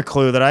another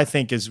clue that I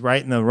think is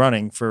right in the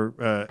running for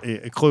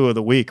a clue of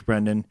the week,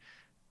 Brendan.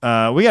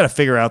 We got to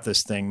figure out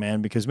this thing,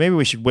 man, because maybe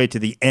we should wait to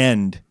the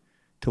end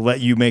to let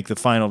you make the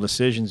final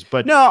decisions.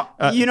 But No,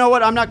 you know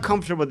what? I'm not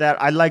comfortable with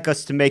that. I like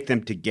us to make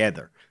them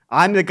together.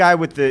 I'm the guy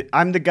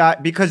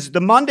because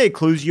the Monday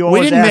clues you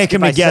always we didn't ask make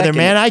if them I together, second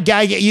man.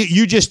 it.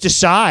 You just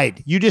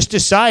decide. You just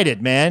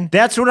decided, man.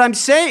 That's what I'm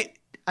saying.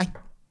 I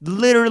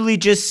literally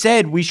just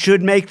said we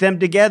should make them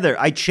together.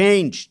 I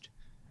changed.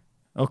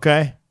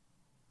 Okay.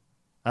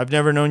 I've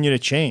never known you to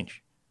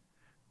change.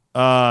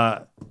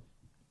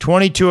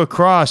 22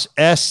 across,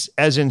 S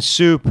as in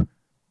soup,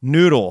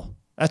 noodle.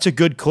 That's a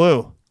good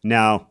clue.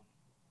 No.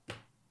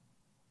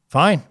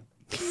 Fine.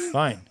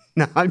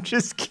 No, I'm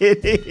just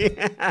kidding.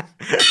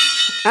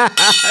 I'm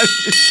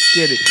just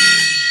kidding.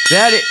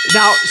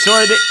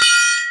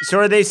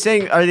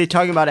 Are they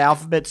talking about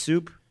alphabet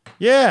soup?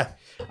 Yeah.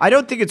 I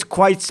don't think it's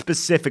quite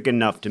specific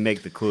enough to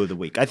make the clue of the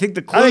week. I think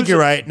the clues I think you're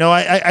right. No,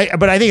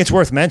 but I think it's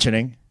worth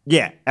mentioning.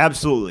 Yeah,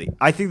 absolutely.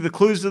 I think the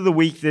clues of the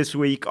week this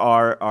week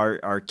are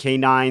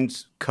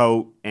K9's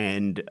coat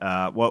and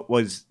what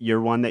was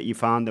your one that you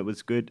found that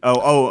was good?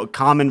 A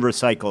common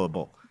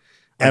recyclable.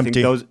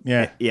 Empty. I think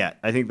Yeah.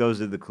 I think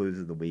those are the clues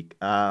of the week.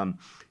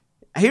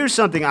 Here's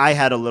something I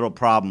had a little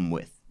problem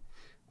with.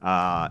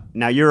 Now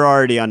you're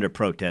already under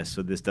protest,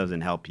 so this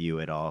doesn't help you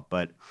at all.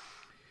 But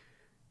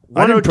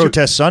I didn't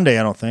protest Sunday,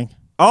 I don't think.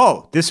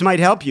 Oh, this might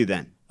help you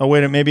then. Oh,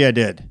 wait, maybe I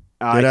did.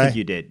 I think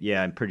you did.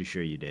 Yeah, I'm pretty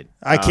sure you did.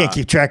 I can't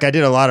keep track. I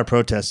did a lot of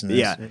protesting.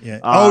 Yeah.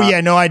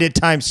 I did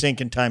time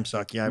sync and time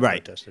suck. Yeah, I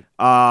protested.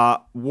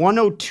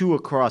 102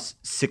 across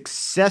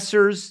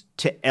successors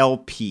to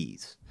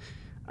LPs.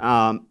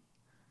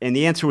 And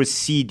the answer was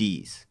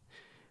CDs.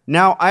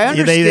 Now, I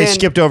understand. They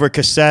skipped over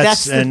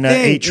cassettes and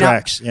 8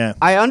 tracks. Now,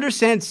 I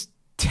understand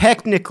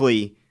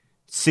technically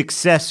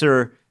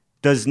successor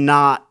does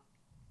not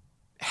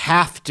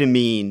have to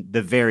mean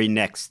the very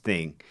next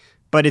thing,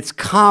 but it's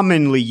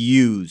commonly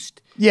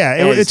used. Yeah,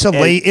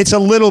 it's a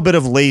little bit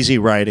of lazy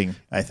writing,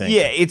 I think.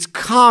 Yeah, it's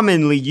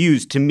commonly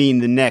used to mean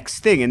the next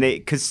thing, and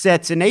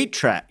cassettes and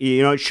 8-track.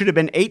 It should have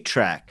been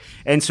 8-track,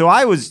 and so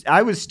I was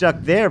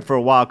stuck there for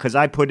a while because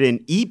I put in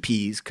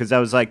EPs because I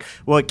was like,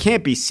 well, it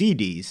can't be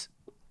CDs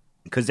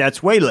because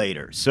that's way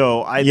later.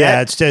 So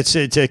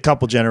it's a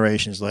couple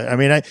generations later. I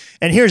mean,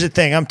 and here's the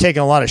thing: I'm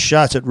taking a lot of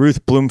shots at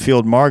Ruth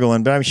Bloomfield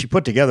Margolin, but I mean, she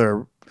put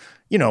together,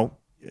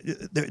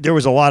 there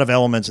was a lot of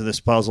elements of this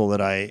puzzle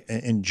that I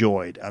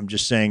enjoyed. I'm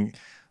just saying,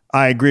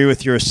 I agree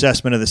with your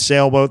assessment of the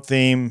sailboat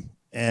theme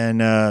and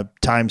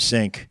time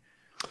sync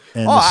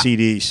and the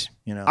CDs.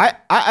 I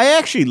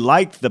actually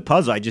liked the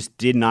puzzle. I just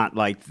did not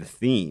like the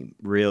theme,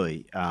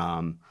 really.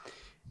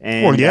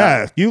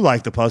 If you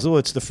like the puzzle,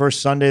 it's the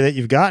first Sunday that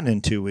you've gotten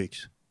in 2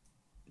 weeks.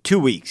 2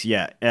 weeks,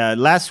 yeah.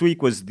 Last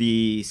week was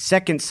the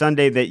second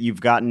Sunday that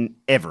you've gotten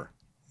ever.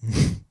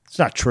 It's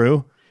not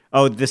true.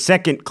 Oh, the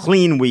second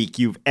clean week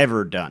you've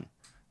ever done.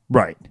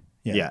 Right.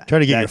 Yeah. Try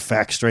to get your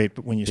facts straight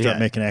when you start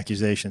making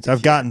accusations.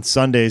 I've gotten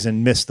Sundays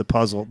and missed the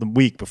puzzle the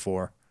week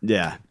before.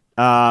 Yeah.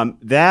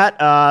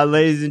 That,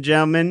 ladies and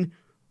gentlemen,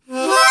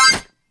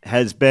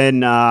 has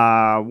been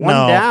one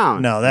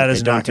down. No, that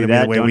is not going to be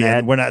the way we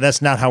end.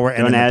 That's not how we're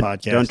ending the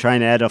podcast. Don't try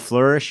and add a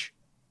flourish.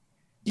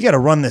 You got to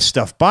run this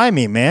stuff by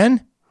me,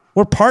 man.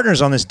 We're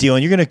partners on this deal,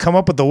 and you're going to come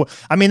up with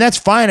that's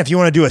fine if you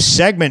want to do a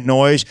segment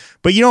noise,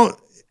 but you don't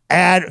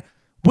add.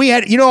 We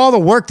had, all the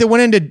work that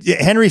went into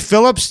Henry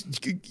Phillips,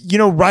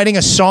 writing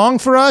a song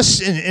for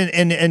us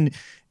and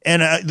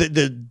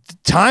the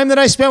time that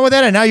I spent with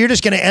that. And now you're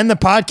just going to end the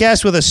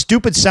podcast with a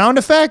stupid sound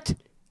effect.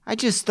 I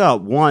just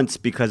thought once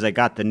because I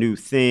got the new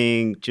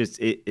thing, just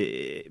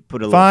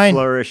put a little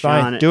flourish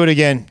on it. Do it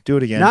again.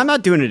 No, I'm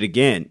not doing it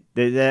again.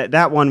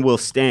 That one will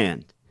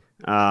stand.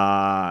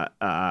 Now,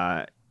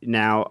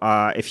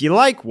 if you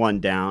like One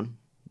Down,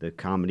 the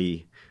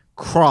comedy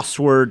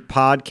crossword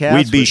podcast,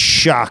 we'd be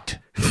shocked.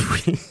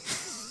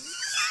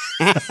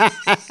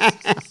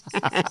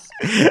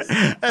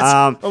 That's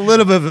a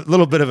little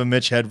bit of a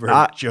Mitch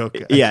Hedberg joke.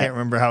 I can't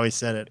remember how he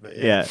said it, but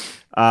yeah.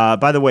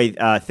 By the way,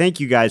 thank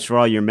you guys for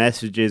all your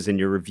messages and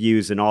your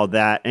reviews and all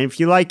that. And if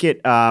you like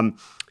it,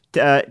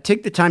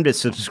 take the time to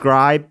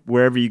subscribe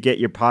wherever you get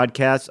your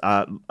podcasts.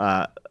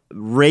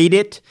 Rate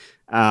it.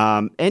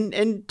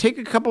 And take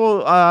a couple,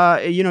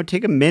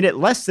 take a minute,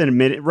 less than a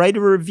minute, write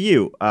a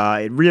review.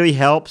 It really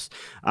helps.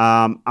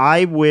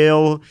 I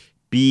will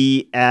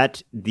be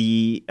at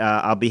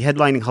I'll be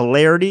headlining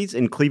Hilarities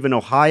in Cleveland,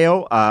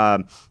 Ohio,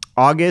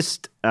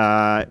 August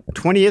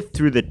 20th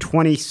through the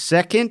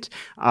 22nd.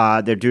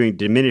 They're doing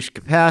diminished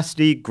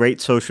capacity, great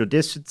social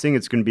distancing.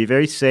 It's going to be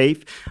very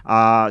safe.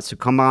 So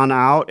come on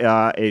out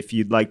if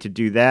you'd like to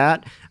do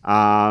that.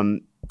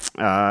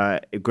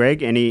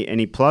 Greg,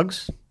 any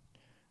plugs?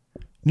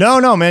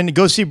 No, man.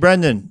 Go see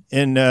Brendan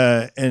in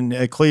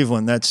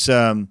Cleveland. That's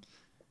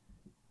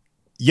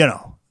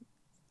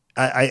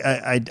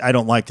I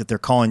don't like that they're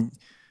calling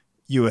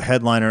you a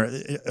headliner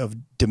of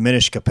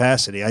diminished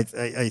capacity. I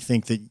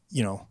think that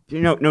no,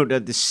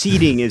 the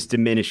seating is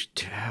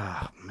diminished.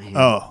 Oh man.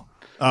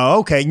 Oh,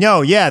 okay.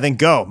 No, yeah, then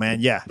go, man.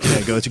 Yeah,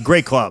 go. It's a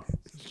great club.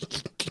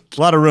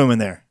 A lot of room in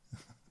there.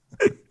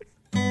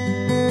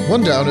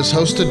 One Down is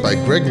hosted by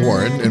Greg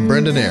Warren and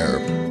Brendan Eyre,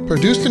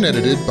 produced and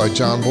edited by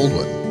John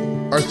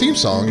Baldwin. Our theme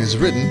song is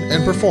written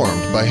and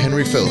performed by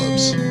Henry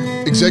Phillips.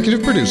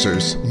 Executive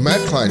producers Matt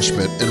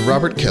Kleinschmidt and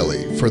Robert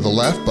Kelly for the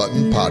Laugh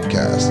Button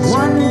Podcast.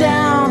 One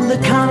Down, the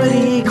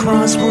comedy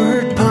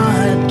crossword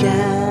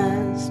podcast.